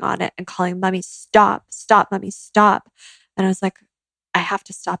banging on it and calling, "Mommy, stop, Mommy, stop." And I was like, I have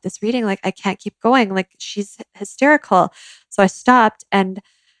to stop this reading. Like, I can't keep going. Like, she's hysterical. So I stopped, and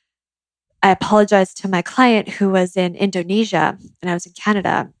I apologized to my client who was in Indonesia and I was in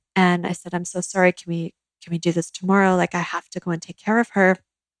Canada. And I said, "I'm so sorry. Can we do this tomorrow? Like, I have to go and take care of her."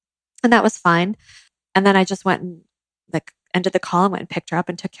 And that was fine. And then I just went and like ended the call and went and picked her up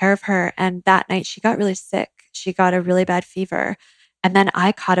and took care of her. And that night she got really sick. She got a really bad fever. And then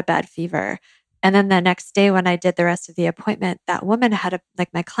I caught a bad fever. And then the next day when I did the rest of the appointment, that woman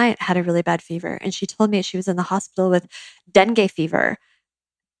my client had a really bad fever. And she told me she was in the hospital with dengue fever.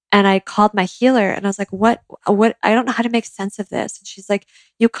 And I called my healer and I was like, what, I don't know how to make sense of this. And she's like,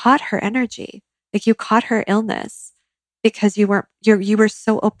 "You caught her energy. Like you caught her illness because you were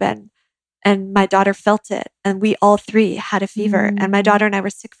so open." And my daughter felt it. And we all three had a fever. And my daughter and I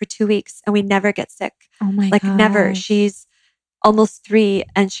were sick for 2 weeks, and we never get sick. Oh my God. Never. God. She's almost 3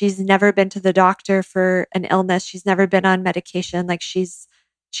 and she's never been to the doctor for an illness. She's never been on medication. Like she's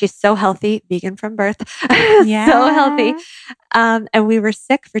so healthy, vegan from birth, Yeah. so healthy. And we were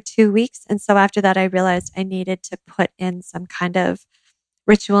sick for 2 weeks. And so after that, I realized I needed to put in some kind of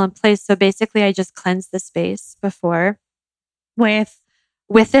ritual in place. So basically I just cleansed the space before with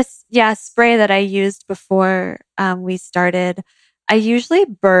this, spray that I used before we started. I usually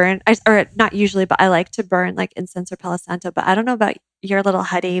burn, or not usually, but I like to burn like incense or Palo Santo. But I don't know about your little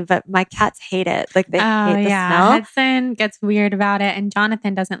Huddy, but my cats hate it. Like they hate the smell. Hudson gets weird about it, and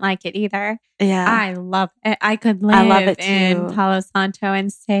Jonathan doesn't like it either. Yeah. I love it. I could I love live it in too. Palo Santo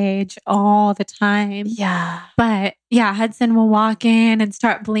and sage all the time. Yeah. But yeah, Hudson will walk in and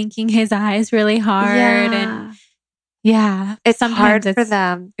start blinking his eyes really hard. And yeah, it's sometimes hard for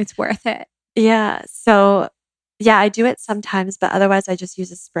them. It's worth it. Yeah. So yeah, I do it sometimes, but otherwise I just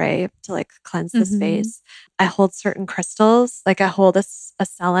use a spray to like cleanse the space. I hold certain crystals. Like I hold a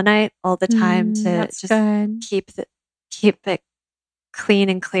selenite all the time to just keep it clean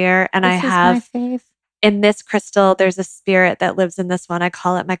and clear. And I have in this crystal, there's a spirit that lives in this one. I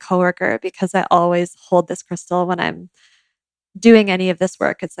call it my coworker because I always hold this crystal when I'm doing any of this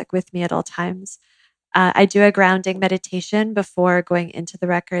work. It's like with me at all times. I do a grounding meditation before going into the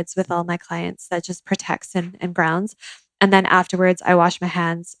records with all my clients that just protects and grounds. And then afterwards, I wash my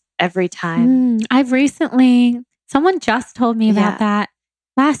hands every time. Someone just told me about that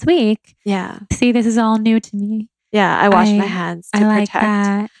last week. Yeah. See, this is all new to me. Yeah, I wash my hands to protect.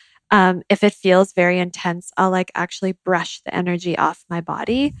 That. If it feels very intense, I'll like actually brush the energy off my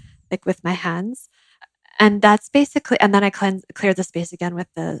body, like with my hands. And that's basically, and then I clear the space again with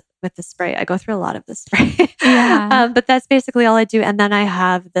the spray. I go through a lot of the spray. But that's basically all I do. And then I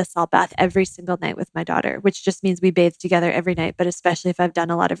have the salt bath every single night with my daughter, which just means we bathe together every night. But especially if I've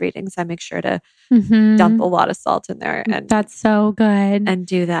done a lot of readings, I make sure to dump a lot of salt in there. And that's so good. And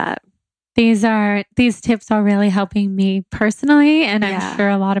do that. These tips are really helping me personally, and I'm sure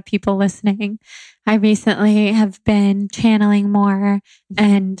a lot of people listening. I recently have been channeling more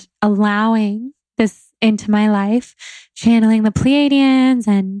and allowing this into my life, channeling the Pleiadians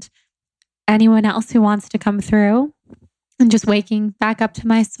and anyone else who wants to come through, and just waking back up to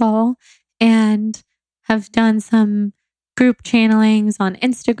my soul, and have done some group channelings on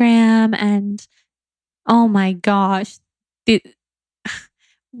Instagram. And oh my gosh,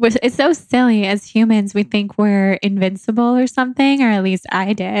 it's so silly. As humans, we think we're invincible or something, or at least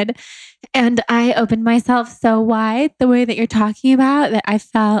I did. And I opened myself so wide the way that you're talking about that I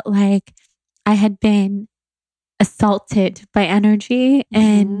felt like I had been assaulted by energy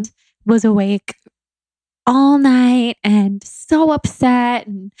and was awake all night and so upset.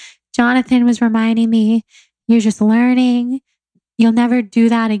 And Jonathan was reminding me, you're just learning. You'll never do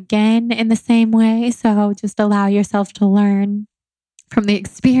that again in the same way. So just allow yourself to learn from the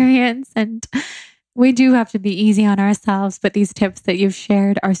experience. And we do have to be easy on ourselves, but these tips that you've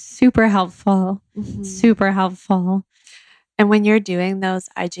shared are super helpful, super helpful. And when you're doing those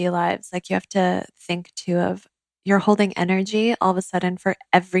IG lives, like you have to think too of you're holding energy all of a sudden for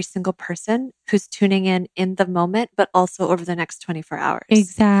every single person who's tuning in the moment, but also over the next 24 hours.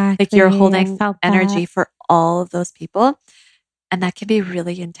 Exactly. Like you're holding energy for all of those people. And that can be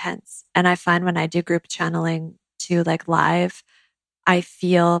really intense. And I find when I do group channeling to like live, I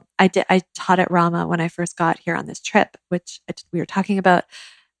taught at Rama when I first got here on this trip, which we were talking about.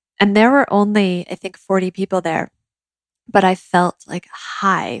 And there were only, I think, 40 people there. But I felt like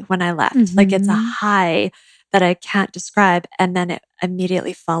high when I left. Like it's a high that I can't describe. And then it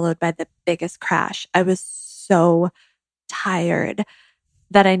immediately followed by the biggest crash. I was so tired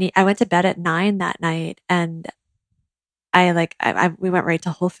that I went to bed at 9 that night, and we went right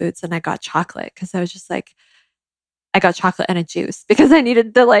to Whole Foods and I got chocolate because I was just like, I got chocolate and a juice because I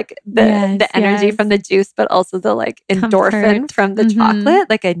needed the energy from the juice, but also the like endorphin from the chocolate.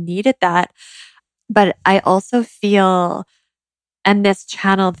 Like I needed that. But I also feel, and this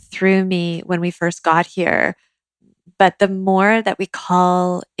channeled through me when we first got here, but the more that we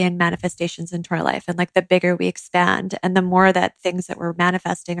call in manifestations into our life and like the bigger we expand and the more that things that we're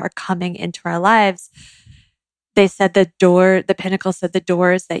manifesting are coming into our lives, they said the pinnacle said the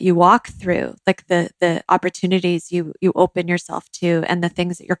doors that you walk through, like the opportunities you open yourself to and the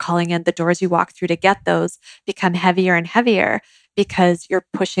things that you're calling in, the doors you walk through to get those become heavier and heavier because you're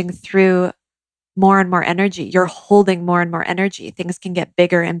pushing through more and more energy. You're holding more and more energy. Things can get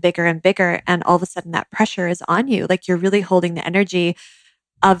bigger and bigger and bigger. And all of a sudden that pressure is on you. Like you're really holding the energy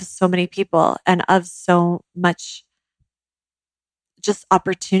of so many people and of so much just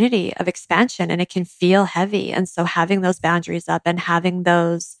opportunity of expansion. And it can feel heavy. And so having those boundaries up and having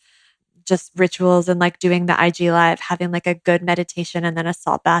those just rituals and like doing the IG live, having like a good meditation and then a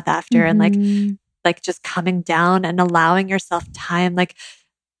salt bath after and like just coming down and allowing yourself time. Like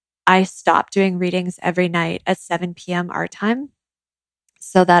I stopped doing readings every night at 7 p.m. our time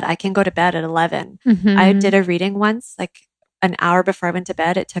so that I can go to bed at 11. I did a reading once, like an hour before I went to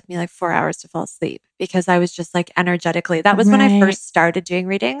bed, it took me like 4 hours to fall asleep because I was just like energetically. That was when I first started doing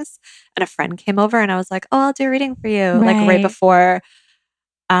readings, and a friend came over and I was like, oh, I'll do a reading for you. Like right before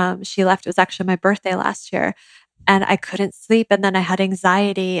she left. It was actually my birthday last year. And I couldn't sleep. And then I had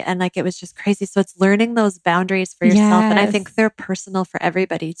anxiety and like it was just crazy. So it's learning those boundaries for yourself. And I think they're personal for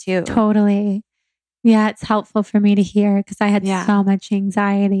everybody too. Totally. Yeah, it's helpful for me to hear because I had so much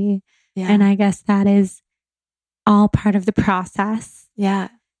anxiety. Yeah. And I guess that is all part of the process. Yeah.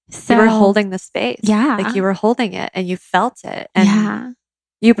 So you were holding the space. Yeah. Like you were holding it and you felt it. And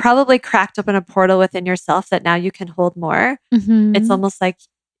you probably cracked open a portal within yourself that now you can hold more. Mm-hmm. It's almost like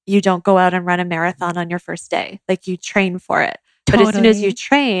you don't go out and run a marathon on your first day. Like you train for it. Totally. But as soon as you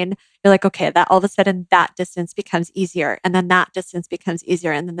train, you're like, okay, that all of a sudden that distance becomes easier. And then that distance becomes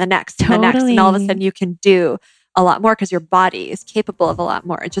easier. And then the next and the next. And all of a sudden you can do a lot more because your body is capable of a lot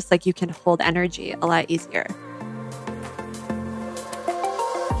more. Just like you can hold energy a lot easier.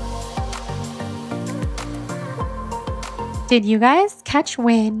 Did you guys catch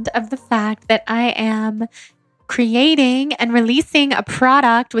wind of the fact that I am creating and releasing a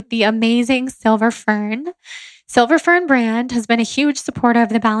product with the amazing Silver Fern? Silver Fern brand has been a huge supporter of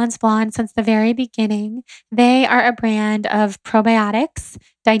the Balanced Blonde since the very beginning. They are a brand of probiotics,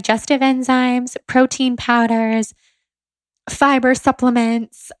 digestive enzymes, protein powders, fiber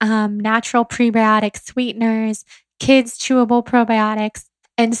supplements, natural prebiotic sweeteners, kids chewable probiotics,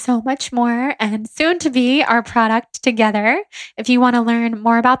 and so much more, and soon to be our product together. If you want to learn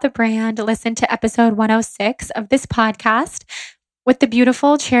more about the brand, listen to episode 106 of this podcast with the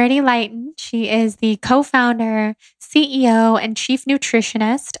beautiful Charity Lighton. She is the co-founder, CEO, and chief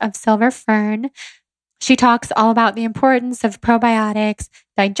nutritionist of Silver Fern. She talks all about the importance of probiotics,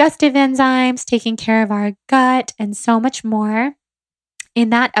 digestive enzymes, taking care of our gut, and so much more. In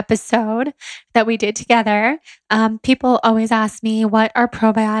that episode that we did together, people always ask me, what are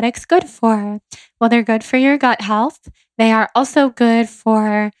probiotics good for? Well, they're good for your gut health. They are also good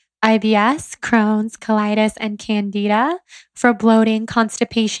for IBS, Crohn's, colitis, and candida, for bloating,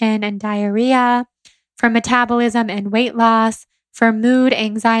 constipation, and diarrhea, for metabolism and weight loss, for mood,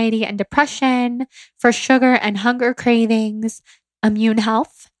 anxiety, and depression, for sugar and hunger cravings, immune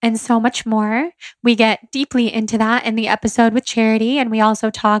health, and so much more. We get deeply into that in the episode with Charity, and we also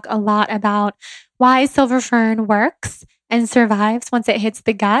talk a lot about why Silver Fern works and survives once it hits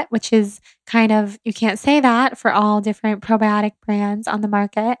the gut, which is kind of, you can't say that for all different probiotic brands on the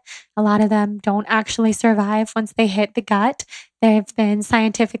market. A lot of them don't actually survive once they hit the gut. They've been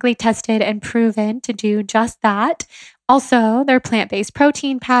scientifically tested and proven to do just that. Also, their plant-based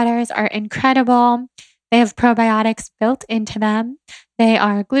protein powders are incredible. They have probiotics built into them. They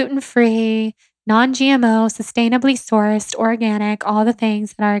are gluten-free, non-GMO, sustainably sourced, organic, all the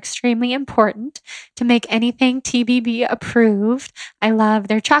things that are extremely important to make anything TBB approved. I love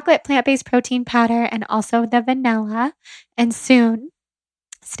their chocolate plant-based protein powder and also the vanilla. And soon,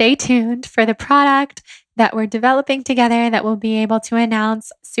 stay tuned for the product that we're developing together that we'll be able to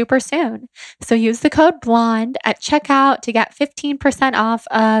announce super soon. So use the code BLONDE at checkout to get 15% off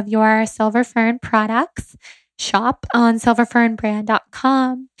of your Silver Fern products. Shop on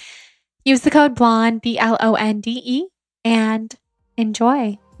silverfernbrand.com. Use the code BLONDE, BLONDE, and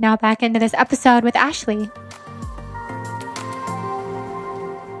enjoy. Now back into this episode with Ashley.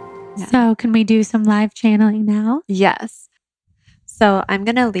 Yeah. So can we do some live channeling now? Yes. So I'm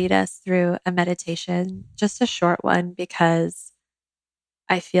going to lead us through a meditation, just a short one, because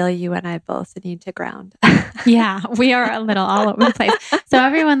I feel you and I both need to ground. Yeah, we are a little all over the place. So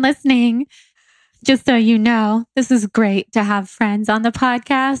everyone listening, just so you know, this is great to have friends on the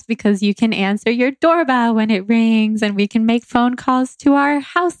podcast because you can answer your doorbell when it rings and we can make phone calls to our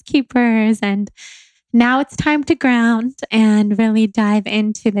housekeepers. And now it's time to ground and really dive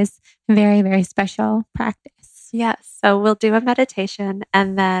into this very, very special practice. Yes. So we'll do a meditation,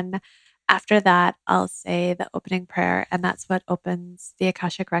 and then after that, I'll say the opening prayer, and that's what opens the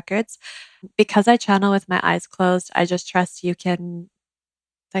Akashic Records. Because I channel with my eyes closed, I just trust you can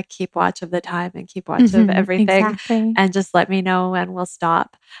like keep watch of the time and keep watch of everything, and just let me know when we'll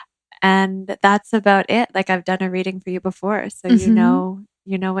stop. And that's about it. Like I've done a reading for you before, so you know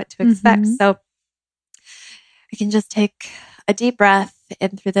what to expect. So we can just take a deep breath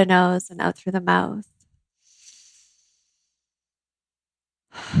in through the nose and out through the mouth.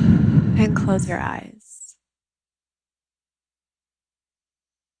 And close your eyes.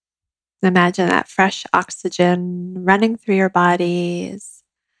 Imagine that fresh oxygen running through your bodies,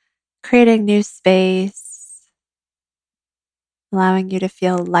 creating new space, allowing you to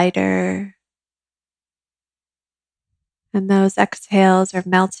feel lighter And those exhales are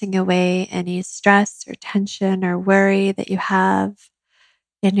melting away any stress or tension or worry that you have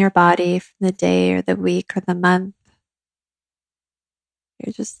in your body from the day or the week or the month.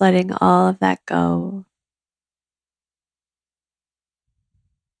 You're just letting all of that go.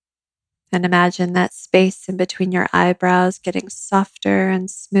 And imagine that space in between your eyebrows getting softer and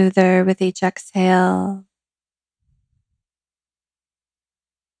smoother with each exhale.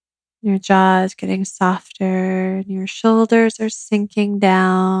 Your jaw is getting softer and your shoulders are sinking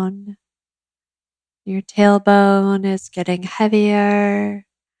down. Your tailbone is getting heavier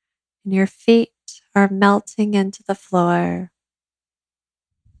and your feet are melting into the floor.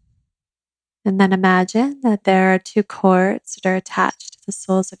 And then imagine that there are two cords that are attached to the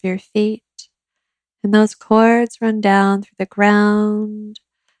soles of your feet. And those cords run down through the ground,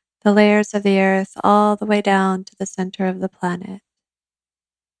 the layers of the earth, all the way down to the center of the planet.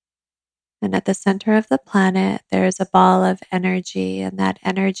 And at the center of the planet, there is a ball of energy, and that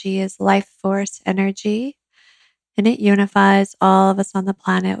energy is life force energy, and it unifies all of us on the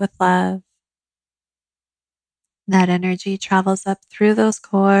planet with love. That energy travels up through those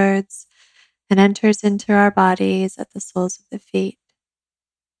cords and enters into our bodies at the soles of the feet.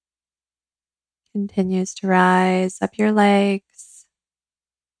 Continues to rise up your legs,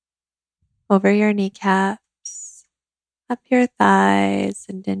 over your kneecaps, up your thighs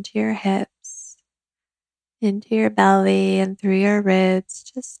and into your hips, into your belly and through your ribs,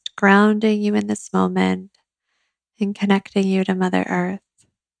 just grounding you in this moment and connecting you to Mother Earth.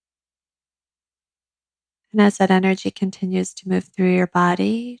 And as that energy continues to move through your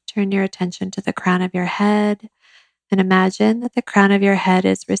body, turn your attention to the crown of your head and imagine that the crown of your head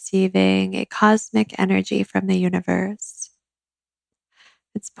is receiving a cosmic energy from the universe.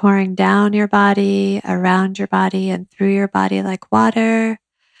 It's pouring down your body, around your body, and through your body like water,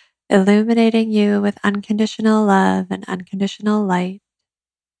 illuminating you with unconditional love and unconditional light.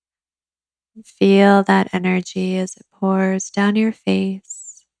 Feel that energy as it pours down your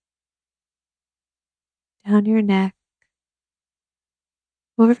face, down your neck,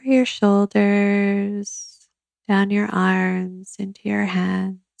 over your shoulders, down your arms, into your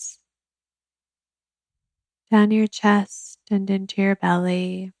hands, down your chest and into your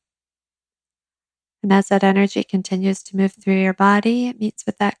belly. And as that energy continues to move through your body, it meets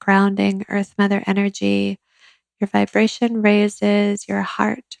with that grounding Earth Mother energy. Your vibration raises, your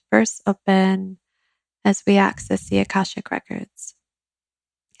heart bursts open as we access the Akashic Records.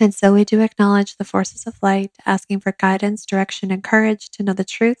 And so we do acknowledge the forces of light, asking for guidance, direction, and courage to know the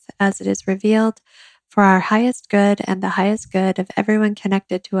truth as it is revealed for our highest good and the highest good of everyone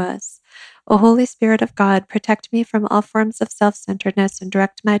connected to us. O Holy Spirit of God, protect me from all forms of self-centeredness and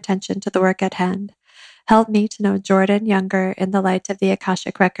direct my attention to the work at hand. Help me to know Jordan Younger in the light of the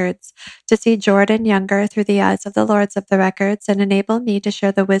Akashic Records, to see Jordan Younger through the eyes of the Lords of the Records, and enable me to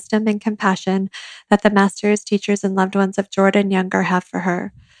share the wisdom and compassion that the masters, teachers, and loved ones of Jordan Younger have for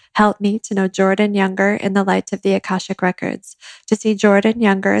her. Help me to know Jordan Younger in the light of the Akashic Records, to see Jordan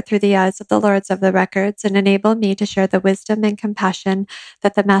Younger through the eyes of the Lords of the Records, and enable me to share the wisdom and compassion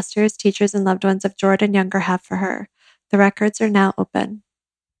that the masters, teachers, and loved ones of Jordan Younger have for her. The records are now open.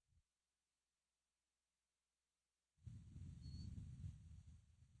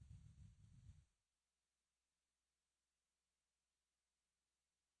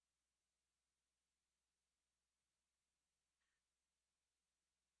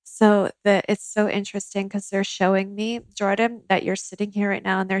 So it's so interesting because they're showing me, Jordan, that you're sitting here right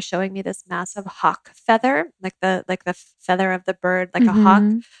now, and they're showing me this massive hawk feather, like the feather of the bird, like a hawk.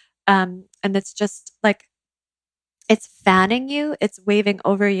 And it's just like it's fanning you, it's waving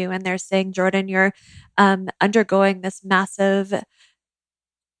over you, and they're saying, Jordan, you're undergoing this massive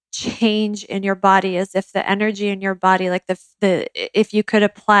change in your body, as if the energy in your body, like the if you could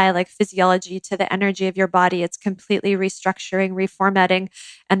apply like physiology to the energy of your body, it's completely restructuring, reformatting.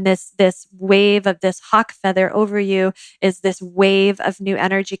 And this wave of this hawk feather over you is this wave of new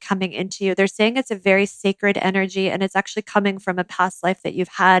energy coming into you. They're saying it's a very sacred energy, and it's actually coming from a past life that you've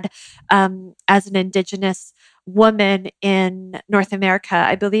had as an indigenous woman in North America.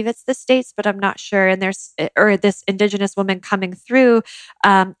 I believe it's the States, but I'm not sure. And there's, or this indigenous woman coming through.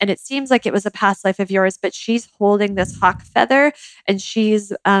 And it seems like it was a past life of yours, but she's holding this hawk feather, and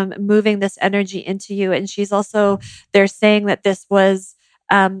she's moving this energy into you. And she's also, they're saying that this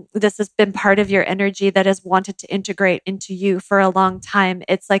has been part of your energy that has wanted to integrate into you for a long time.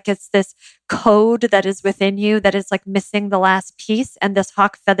 It's like it's this code that is within you that is like missing the last piece, and this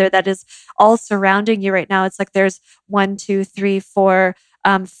hawk feather that is all surrounding you right now. It's like there's 1, 2, 3, 4,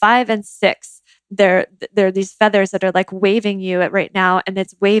 5, and 6 there are these feathers that are like waving you at right now, and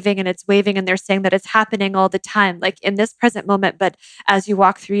it's waving and it's waving, and they're saying that it's happening all the time, like in this present moment. But as you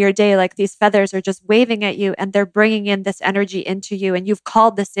walk through your day, like these feathers are just waving at you, and they're bringing in this energy into you, and you've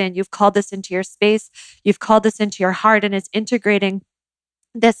called this in, you've called this into your space, you've called this into your heart, and it's integrating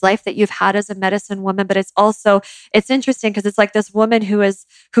this life that you've had as a medicine woman. But it's interesting because it's like this woman who is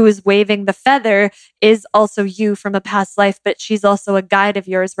waving the feather is also you from a past life, but she's also a guide of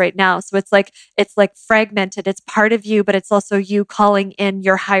yours right now. So it's like fragmented. It's part of you, but it's also you calling in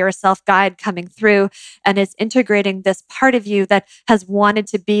your higher self guide coming through, and it's integrating this part of you that has wanted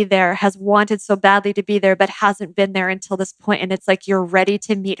to be there, has wanted so badly to be there, but hasn't been there until this point. And it's like you're ready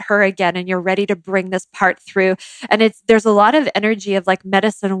to meet her again, and you're ready to bring this part through. And there's a lot of energy of like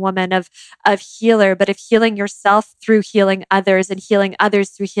medicine woman, of healer, but of healing yourself through healing others, and healing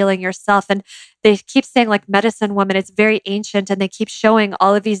others through healing yourself. And they keep saying like medicine woman, it's very ancient, and they keep showing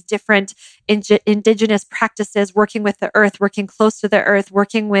all of these different indigenous practices, working with the earth, working close to the earth,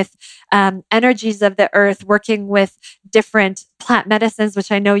 working with energies of the earth, working with different plant medicines,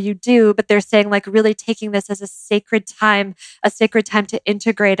 which I know you do, but they're saying like really taking this as a sacred time to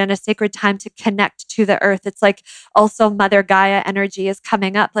integrate, and a sacred time to connect to the earth. It's like also Mother Gaia energy is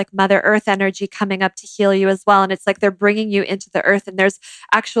coming up, like Mother Earth energy coming up to heal you as well. And it's like they're bringing you into the earth, and there's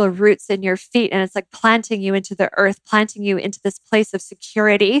actual roots in your feet, and it's like planting you into the earth, planting you into this place of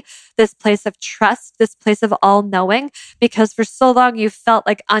security, this place of trust, this place of all knowing, because for so long you felt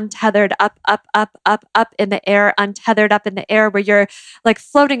like untethered, up in the air, untethered up in the air, where you're like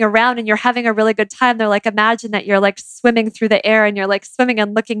floating around and you're having a really good time. They're like, imagine that you're like swimming through the air, and you're like swimming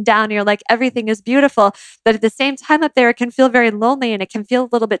and looking down, and you're like, everything is beautiful. But at the same time up there, it can feel very lonely, and it can feel a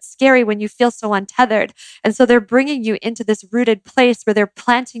little bit scary when you feel so untethered. And so they're bringing you into this rooted place where they're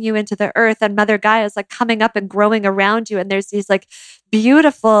planting you into the earth, and Mother Gaia is like coming up and growing around you. And there's these like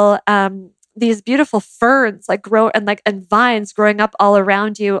beautiful, these beautiful ferns like grow, and vines growing up all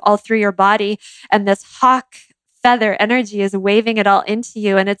around you, all through your body. And this hawk feather energy is waving it all into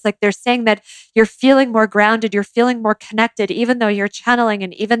you. And it's like they're saying that you're feeling more grounded, you're feeling more connected, even though you're channeling,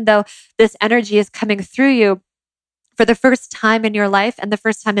 and even though this energy is coming through you. For the first time in your life, and the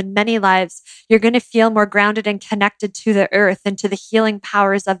first time in many lives, you're going to feel more grounded and connected to the earth and to the healing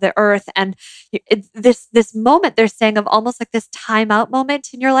powers of the earth. And this moment, they're saying, of almost like this time out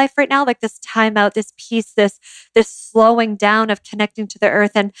moment in your life right now, like this time out, this peace, this slowing down of connecting to the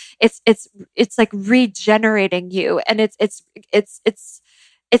earth. And it's like regenerating you. And it's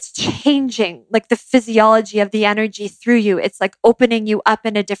changing like the physiology of the energy through you. It's like opening you up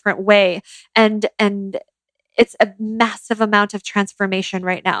in a different way. And it's a massive amount of transformation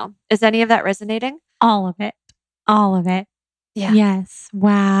right now. Is any of that resonating? All of it. All of it. Yeah. Yes.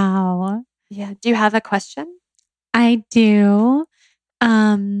 Wow. Yeah. Do you have a question? I do.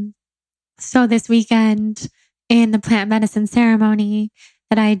 So this weekend in the plant medicine ceremony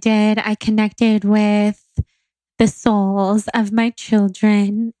that I did, I connected with the souls of my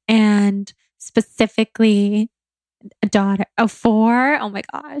children, and specifically a daughter,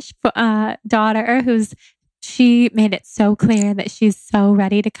 daughter she made it so clear that she's so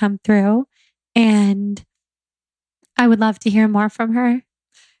ready to come through. And I would love to hear more from her.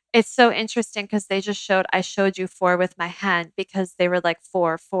 It's so interesting because I showed you 4 with my hand, because they were like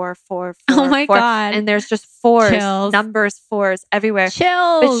 4. Oh my God. And there's just 4s, Chills. numbers, 4s everywhere.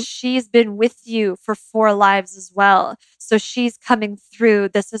 Chills. But she's been with you for 4 lives as well. So she's coming through.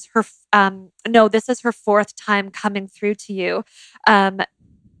 This is her, this is her 4th time coming through to you.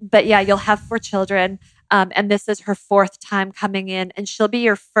 But yeah, you'll have 4 children. And this is her 4th time coming in, and she'll be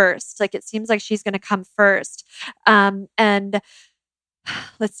your first. Like, it seems like she's going to come first. And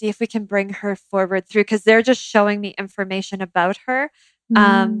let's see if we can bring her forward through, because they're just showing me information about her.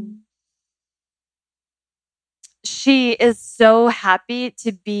 She is so happy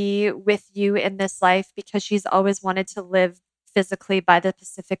to be with you in this life, because she's always wanted to live physically by the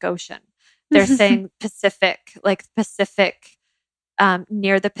Pacific Ocean. They're saying Pacific,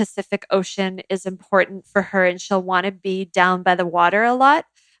 near the Pacific Ocean is important for her, and she'll want to be down by the water a lot.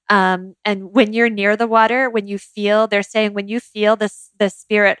 And when you're near the water, they're saying when you feel the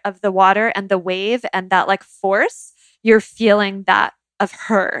spirit of the water and the wave and that like force, you're feeling that of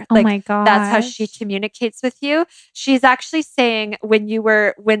her. Oh my God. That's how she communicates with you. She's actually saying when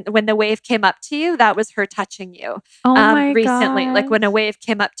the wave came up to you, that was her touching you. Oh my recently, gosh. like when a wave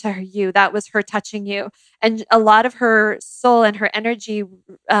came up to you, that was her touching you. And a lot of her soul and her energy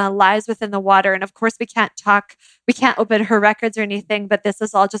lies within the water. And of course, we can't open her records or anything, but this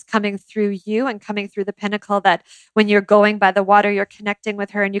is all just coming through you and coming through the pinnacle, that when you're going by the water, you're connecting with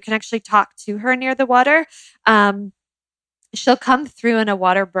her, and you can actually talk to her near the water. She'll come through in a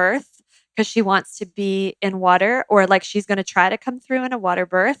water birth, because she wants to be in water, or like she's going to try to come through in a water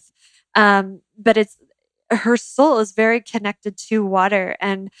birth. But it's her soul is very connected to water,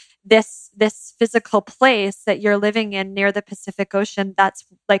 and this physical place that you're living in near the Pacific Ocean, that's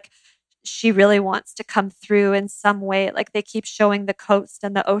like she really wants to come through in some way. Like they keep showing the coast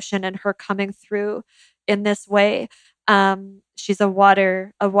and the ocean and her coming through in this way. She's a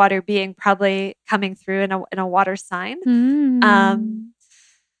water being, probably coming through in a water sign.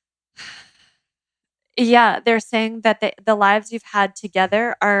 Yeah, they're saying that the lives you've had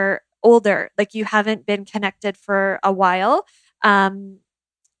together are older. Like you haven't been connected for a while.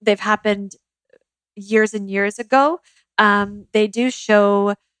 They've happened years and years ago. They do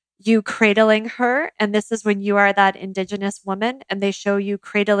show you cradling her, and this is when you are that indigenous woman, and they show you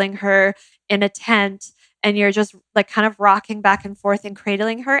cradling her in a tent, and you're just like kind of rocking back and forth and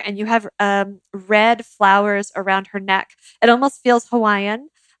cradling her, and you have red flowers around her neck. It almost feels Hawaiian,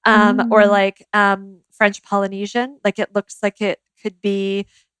 or like French Polynesian. Like it looks like it could be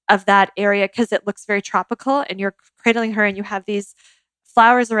of that area because it looks very tropical, and you're cradling her and you have these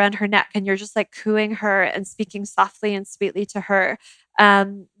flowers around her neck, and you're just like cooing her and speaking softly and sweetly to her.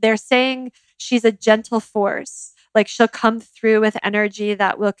 They're saying she's a gentle force. Like she'll come through with energy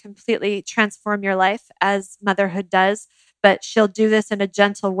that will completely transform your life as motherhood does, but she'll do this in a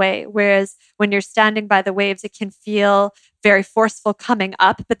gentle way. Whereas when you're standing by the waves, it can feel very forceful coming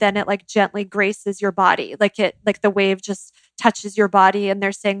up, but then it like gently graces your body. Like the wave just touches your body. And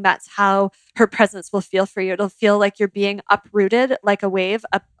they're saying that's how her presence will feel for you. It'll feel like you're being uprooted, like a wave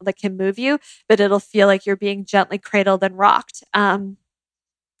up, like can move you, but it'll feel like you're being gently cradled and rocked.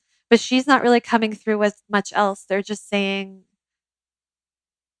 But she's not really coming through with much else. They're just saying,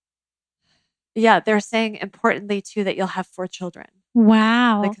 they're saying importantly too, that you'll have 4 children.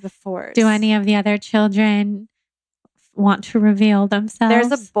 Wow. Like the 4s. Do any of the other children want to reveal themselves?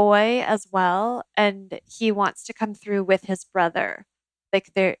 There's a boy as well, and he wants to come through with his brother.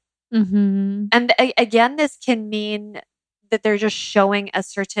 Like they're, and again, this can mean that they're just showing us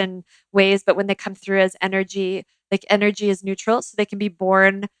certain ways, but when they come through as energy, like energy is neutral, so they can be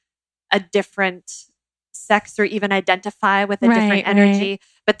born a different sex or even identify with a different energy,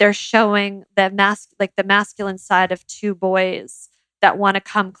 but they're showing the masculine side of 2 boys that want to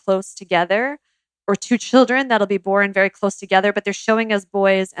come close together, or 2 children that'll be born very close together, but they're showing as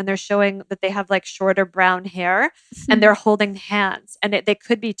boys, and they're showing that they have like shorter brown hair and they're holding hands, and they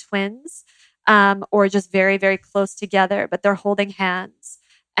could be twins, or just very, very close together, but they're holding hands,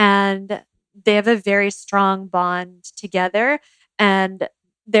 and they have a very strong bond together. And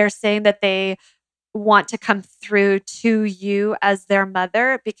they're saying that they want to come through to you as their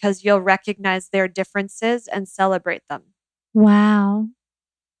mother because you'll recognize their differences and celebrate them. Wow.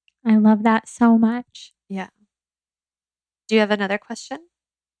 I love that so much. Yeah. Do you have another question?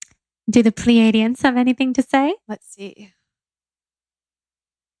 Do the Pleiadians have anything to say? Let's see.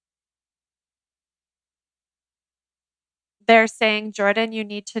 They're saying, Jordan, you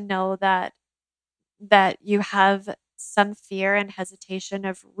need to know that you have some fear and hesitation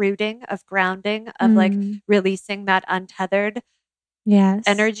of rooting, of grounding, of like releasing that untethered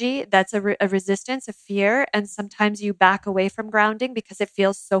energy. That's a resistance, a fear. And sometimes you back away from grounding because it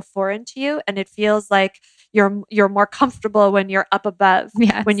feels so foreign to you. And it feels like you're more comfortable when you're up above,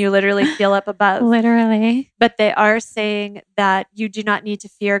 when you literally feel up above. Literally. But they are saying that you do not need to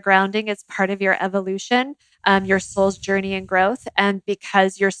fear grounding. It's part of your evolution, your soul's journey and growth. And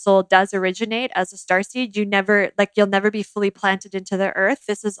because your soul does originate as a starseed, you'll never be fully planted into the earth.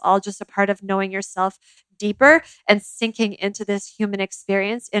 This is all just a part of knowing yourself deeper and sinking into this human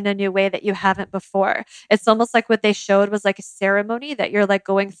experience in a new way that you haven't before. It's almost like what they showed was like a ceremony that you're like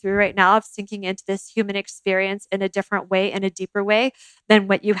going through right now of sinking into this human experience in a different way, in a deeper way than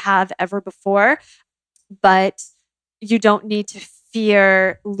what you have ever before. But you don't need to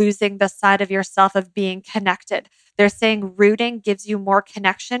fear losing the side of yourself of being connected. They're saying rooting gives you more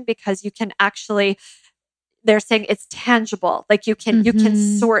connection because you can actually, they're saying it's tangible. Like you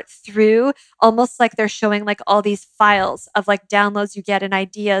can sort through, almost like they're showing like all these files of like downloads you get and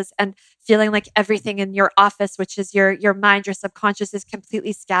ideas, and feeling like everything in your office, which is your mind, your subconscious, is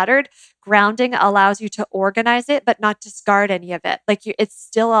completely scattered. Grounding allows you to organize it, but not discard any of it. Like it's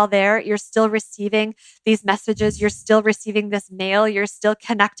still all there. You're still receiving these messages. You're still receiving this mail. You're still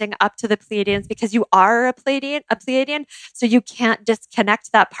connecting up to the Pleiadians because you are a Pleiadian. So you can't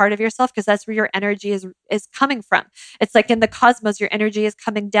disconnect that part of yourself because that's where your energy is coming from. It's like in the cosmos, your energy is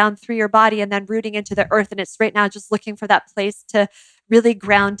coming down through your body and then rooting into the earth. And it's right now just looking for that place to really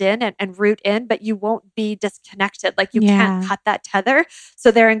ground in and root in, but you won't be disconnected. Like you can't cut that tether. So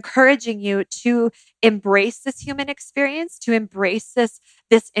they're encouraging you to embrace this human experience, to embrace this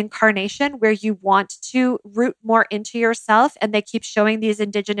incarnation where you want to root more into yourself. And they keep showing these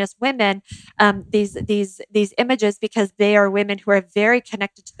indigenous women these images because they are women who are very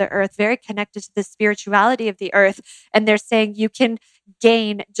connected to the earth, very connected to the spirituality of the earth. And they're saying you can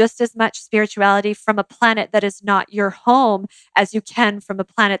gain just as much spirituality from a planet that is not your home as you can from a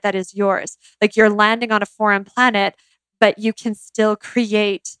planet that is yours. Like you're landing on a foreign planet, but you can still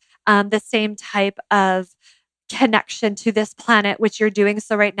create the same type of connection to this planet, which you're doing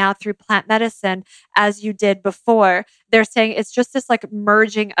so right now through plant medicine as you did before. They're saying it's just this like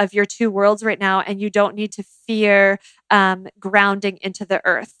merging of your two worlds right now, and you don't need to fear grounding into the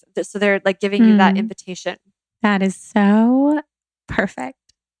earth. So they're like giving you that invitation. That is so perfect.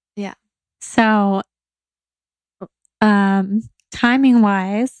 Yeah. So timing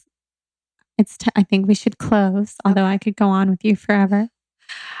wise, I think we should close, although I could go on with you forever.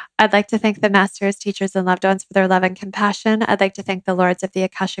 I'd like to thank the masters, teachers, and loved ones for their love and compassion. I'd like to thank the lords of the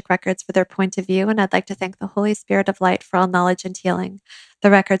Akashic Records for their point of view. And I'd like to thank the Holy Spirit of Light for all knowledge and healing.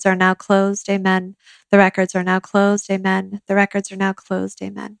 The records are now closed. Amen. The records are now closed. Amen. The records are now closed.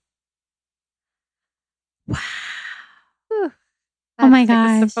 Amen. Wow. Oh my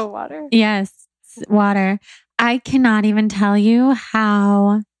gosh. A sip of water. Yes. Water. I cannot even tell you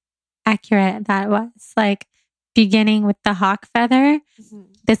how accurate that was. Like beginning with the hawk feather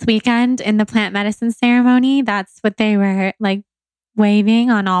this weekend in the plant medicine ceremony, that's what they were like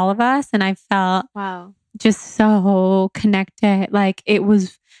waving on all of us. And I felt just so connected. Like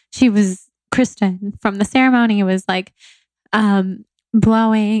she was Kristen from the ceremony. It was like,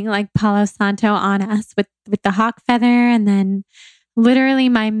 blowing like Palo Santo on us with the hawk feather. And then literally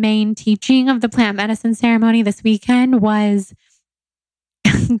my main teaching of the plant medicine ceremony this weekend was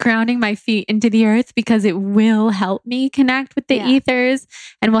grounding my feet into the earth because it will help me connect with the ethers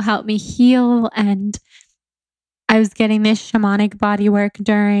and will help me heal. And I was getting this shamanic body work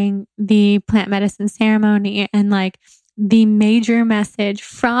during the plant medicine ceremony, and like the major message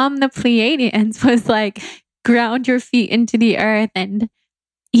from the Pleiadians was like, ground your feet into the earth. And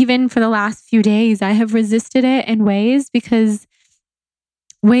even for the last few days, I have resisted it in ways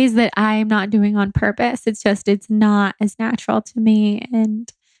that I'm not doing on purpose. It's not as natural to me.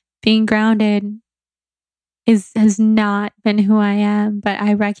 And being grounded has not been who I am, but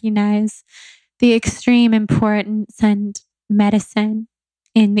I recognize the extreme importance and medicine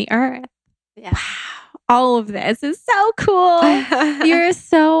in the earth. Yeah. Wow. All of this is so cool. You're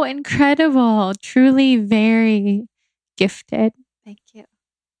so incredible. Truly very gifted. Thank you.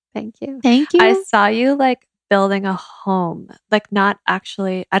 Thank you. Thank you. I saw you like building a home, like not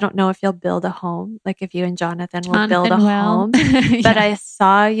actually, I don't know if you'll build a home, like if you and Jonathan will build a home, but I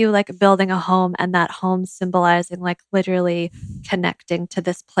saw you like building a home, and that home symbolizing like literally connecting to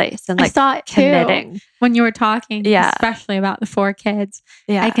this place and like I saw it committing. Too, when you were talking, especially about the 4 kids.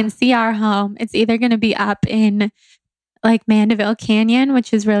 Yeah. I can see our home. It's either going to be up in like Mandeville Canyon,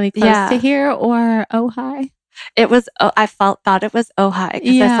 which is really close to here, or Ojai. It was, I thought it was Ojai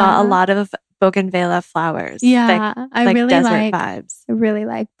because I saw a lot of bougainvillea flowers. Yeah, I really desert vibes. I really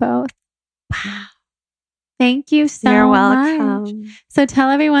like both. Wow. Thank you so much. You're welcome. So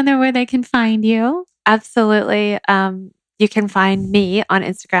tell everyone where they can find you. Absolutely. You can find me on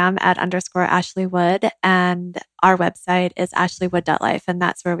Instagram at _Ashley Wood, and our website is ashleywood.life. And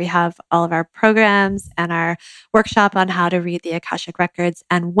that's where we have all of our programs and our workshop on how to read the Akashic Records.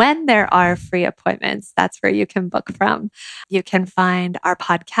 And when there are free appointments, that's where you can book from. You can find our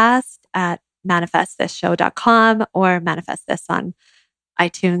podcast at manifestthisShow.com or Manifest This on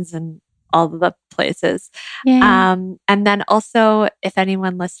iTunes and all the places. And then also, if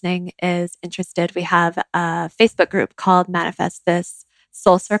anyone listening is interested, we have a Facebook group called Manifest This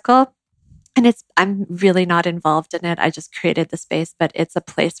Soul Circle. And I'm really not involved in it. I just created the space, but it's a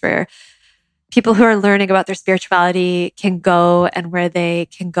place where people who are learning about their spirituality can go, and where they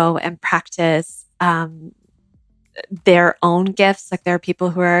can go and practice their own gifts. Like there are people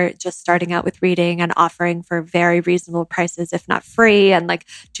who are just starting out with reading and offering for very reasonable prices, if not free, and like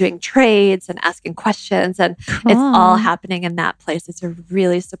doing trades and asking questions. And it's all happening in that place. It's a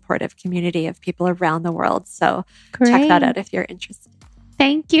really supportive community of people around the world. So check that out if you're interested.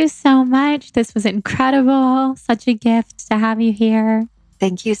 Thank you so much. This was incredible. Such a gift to have you here.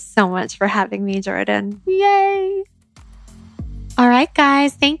 Thank you so much for having me, Jordan. Yay. All right,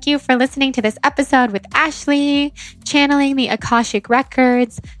 guys. Thank you for listening to this episode with Ashley, channeling the Akashic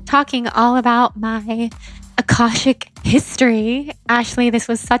Records, talking all about my Akashic history. Ashley, this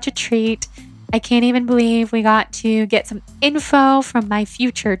was such a treat. I can't even believe we got to get some info from my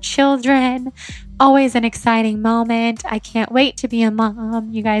future children. Always an exciting moment. I can't wait to be a mom.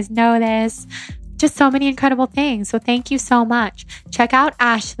 You guys know this. Just so many incredible things. So thank you so much. Check out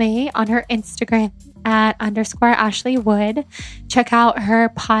Ashley on her Instagram at _Ashley Wood. Check out her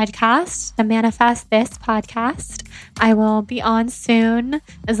podcast, the Manifest This podcast. I will be on soon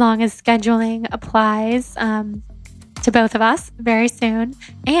as long as scheduling applies to both of us very soon.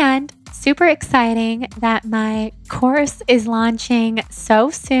 And super exciting that my course is launching so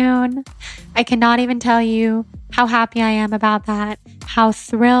soon. I cannot even tell you how happy I am about that, how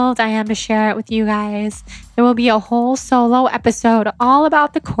thrilled I am to share it with you guys. There will be a whole solo episode all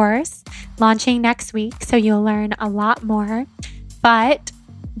about the course launching next week, so you'll learn a lot more. But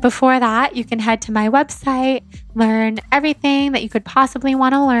before that, you can head to my website, learn everything that you could possibly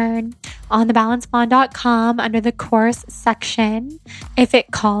want to learn on thebalancebond.com under the course section. If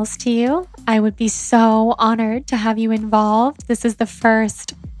it calls to you, I would be so honored to have you involved. This is the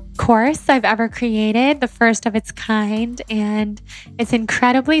first course I've ever created, the first of its kind, and it's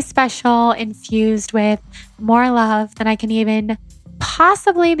incredibly special, infused with more love than I can even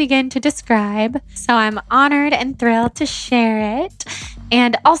possibly begin to describe. So I'm honored and thrilled to share it.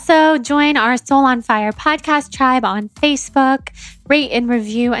 And also join our Soul on Fire podcast tribe on Facebook. Rate and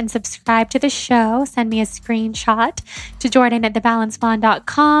review and subscribe to the show. Send me a screenshot to Jordan at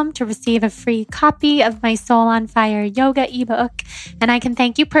thebalancebond.com to receive a free copy of my Soul on Fire yoga ebook. And I can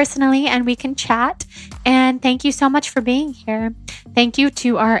thank you personally and we can chat. And thank you so much for being here. Thank you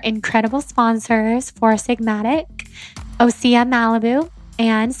to our incredible sponsors, for Sigmatic, OSEA Malibu,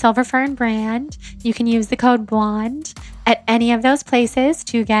 and Silver Fern Brand. You can use the code BLONDE at any of those places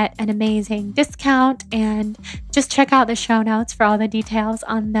to get an amazing discount, and just check out the show notes for all the details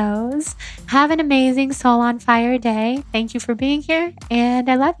on those. Have an amazing Soul on Fire day. Thank you for being here, and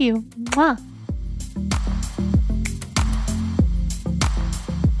I love you. Mwah.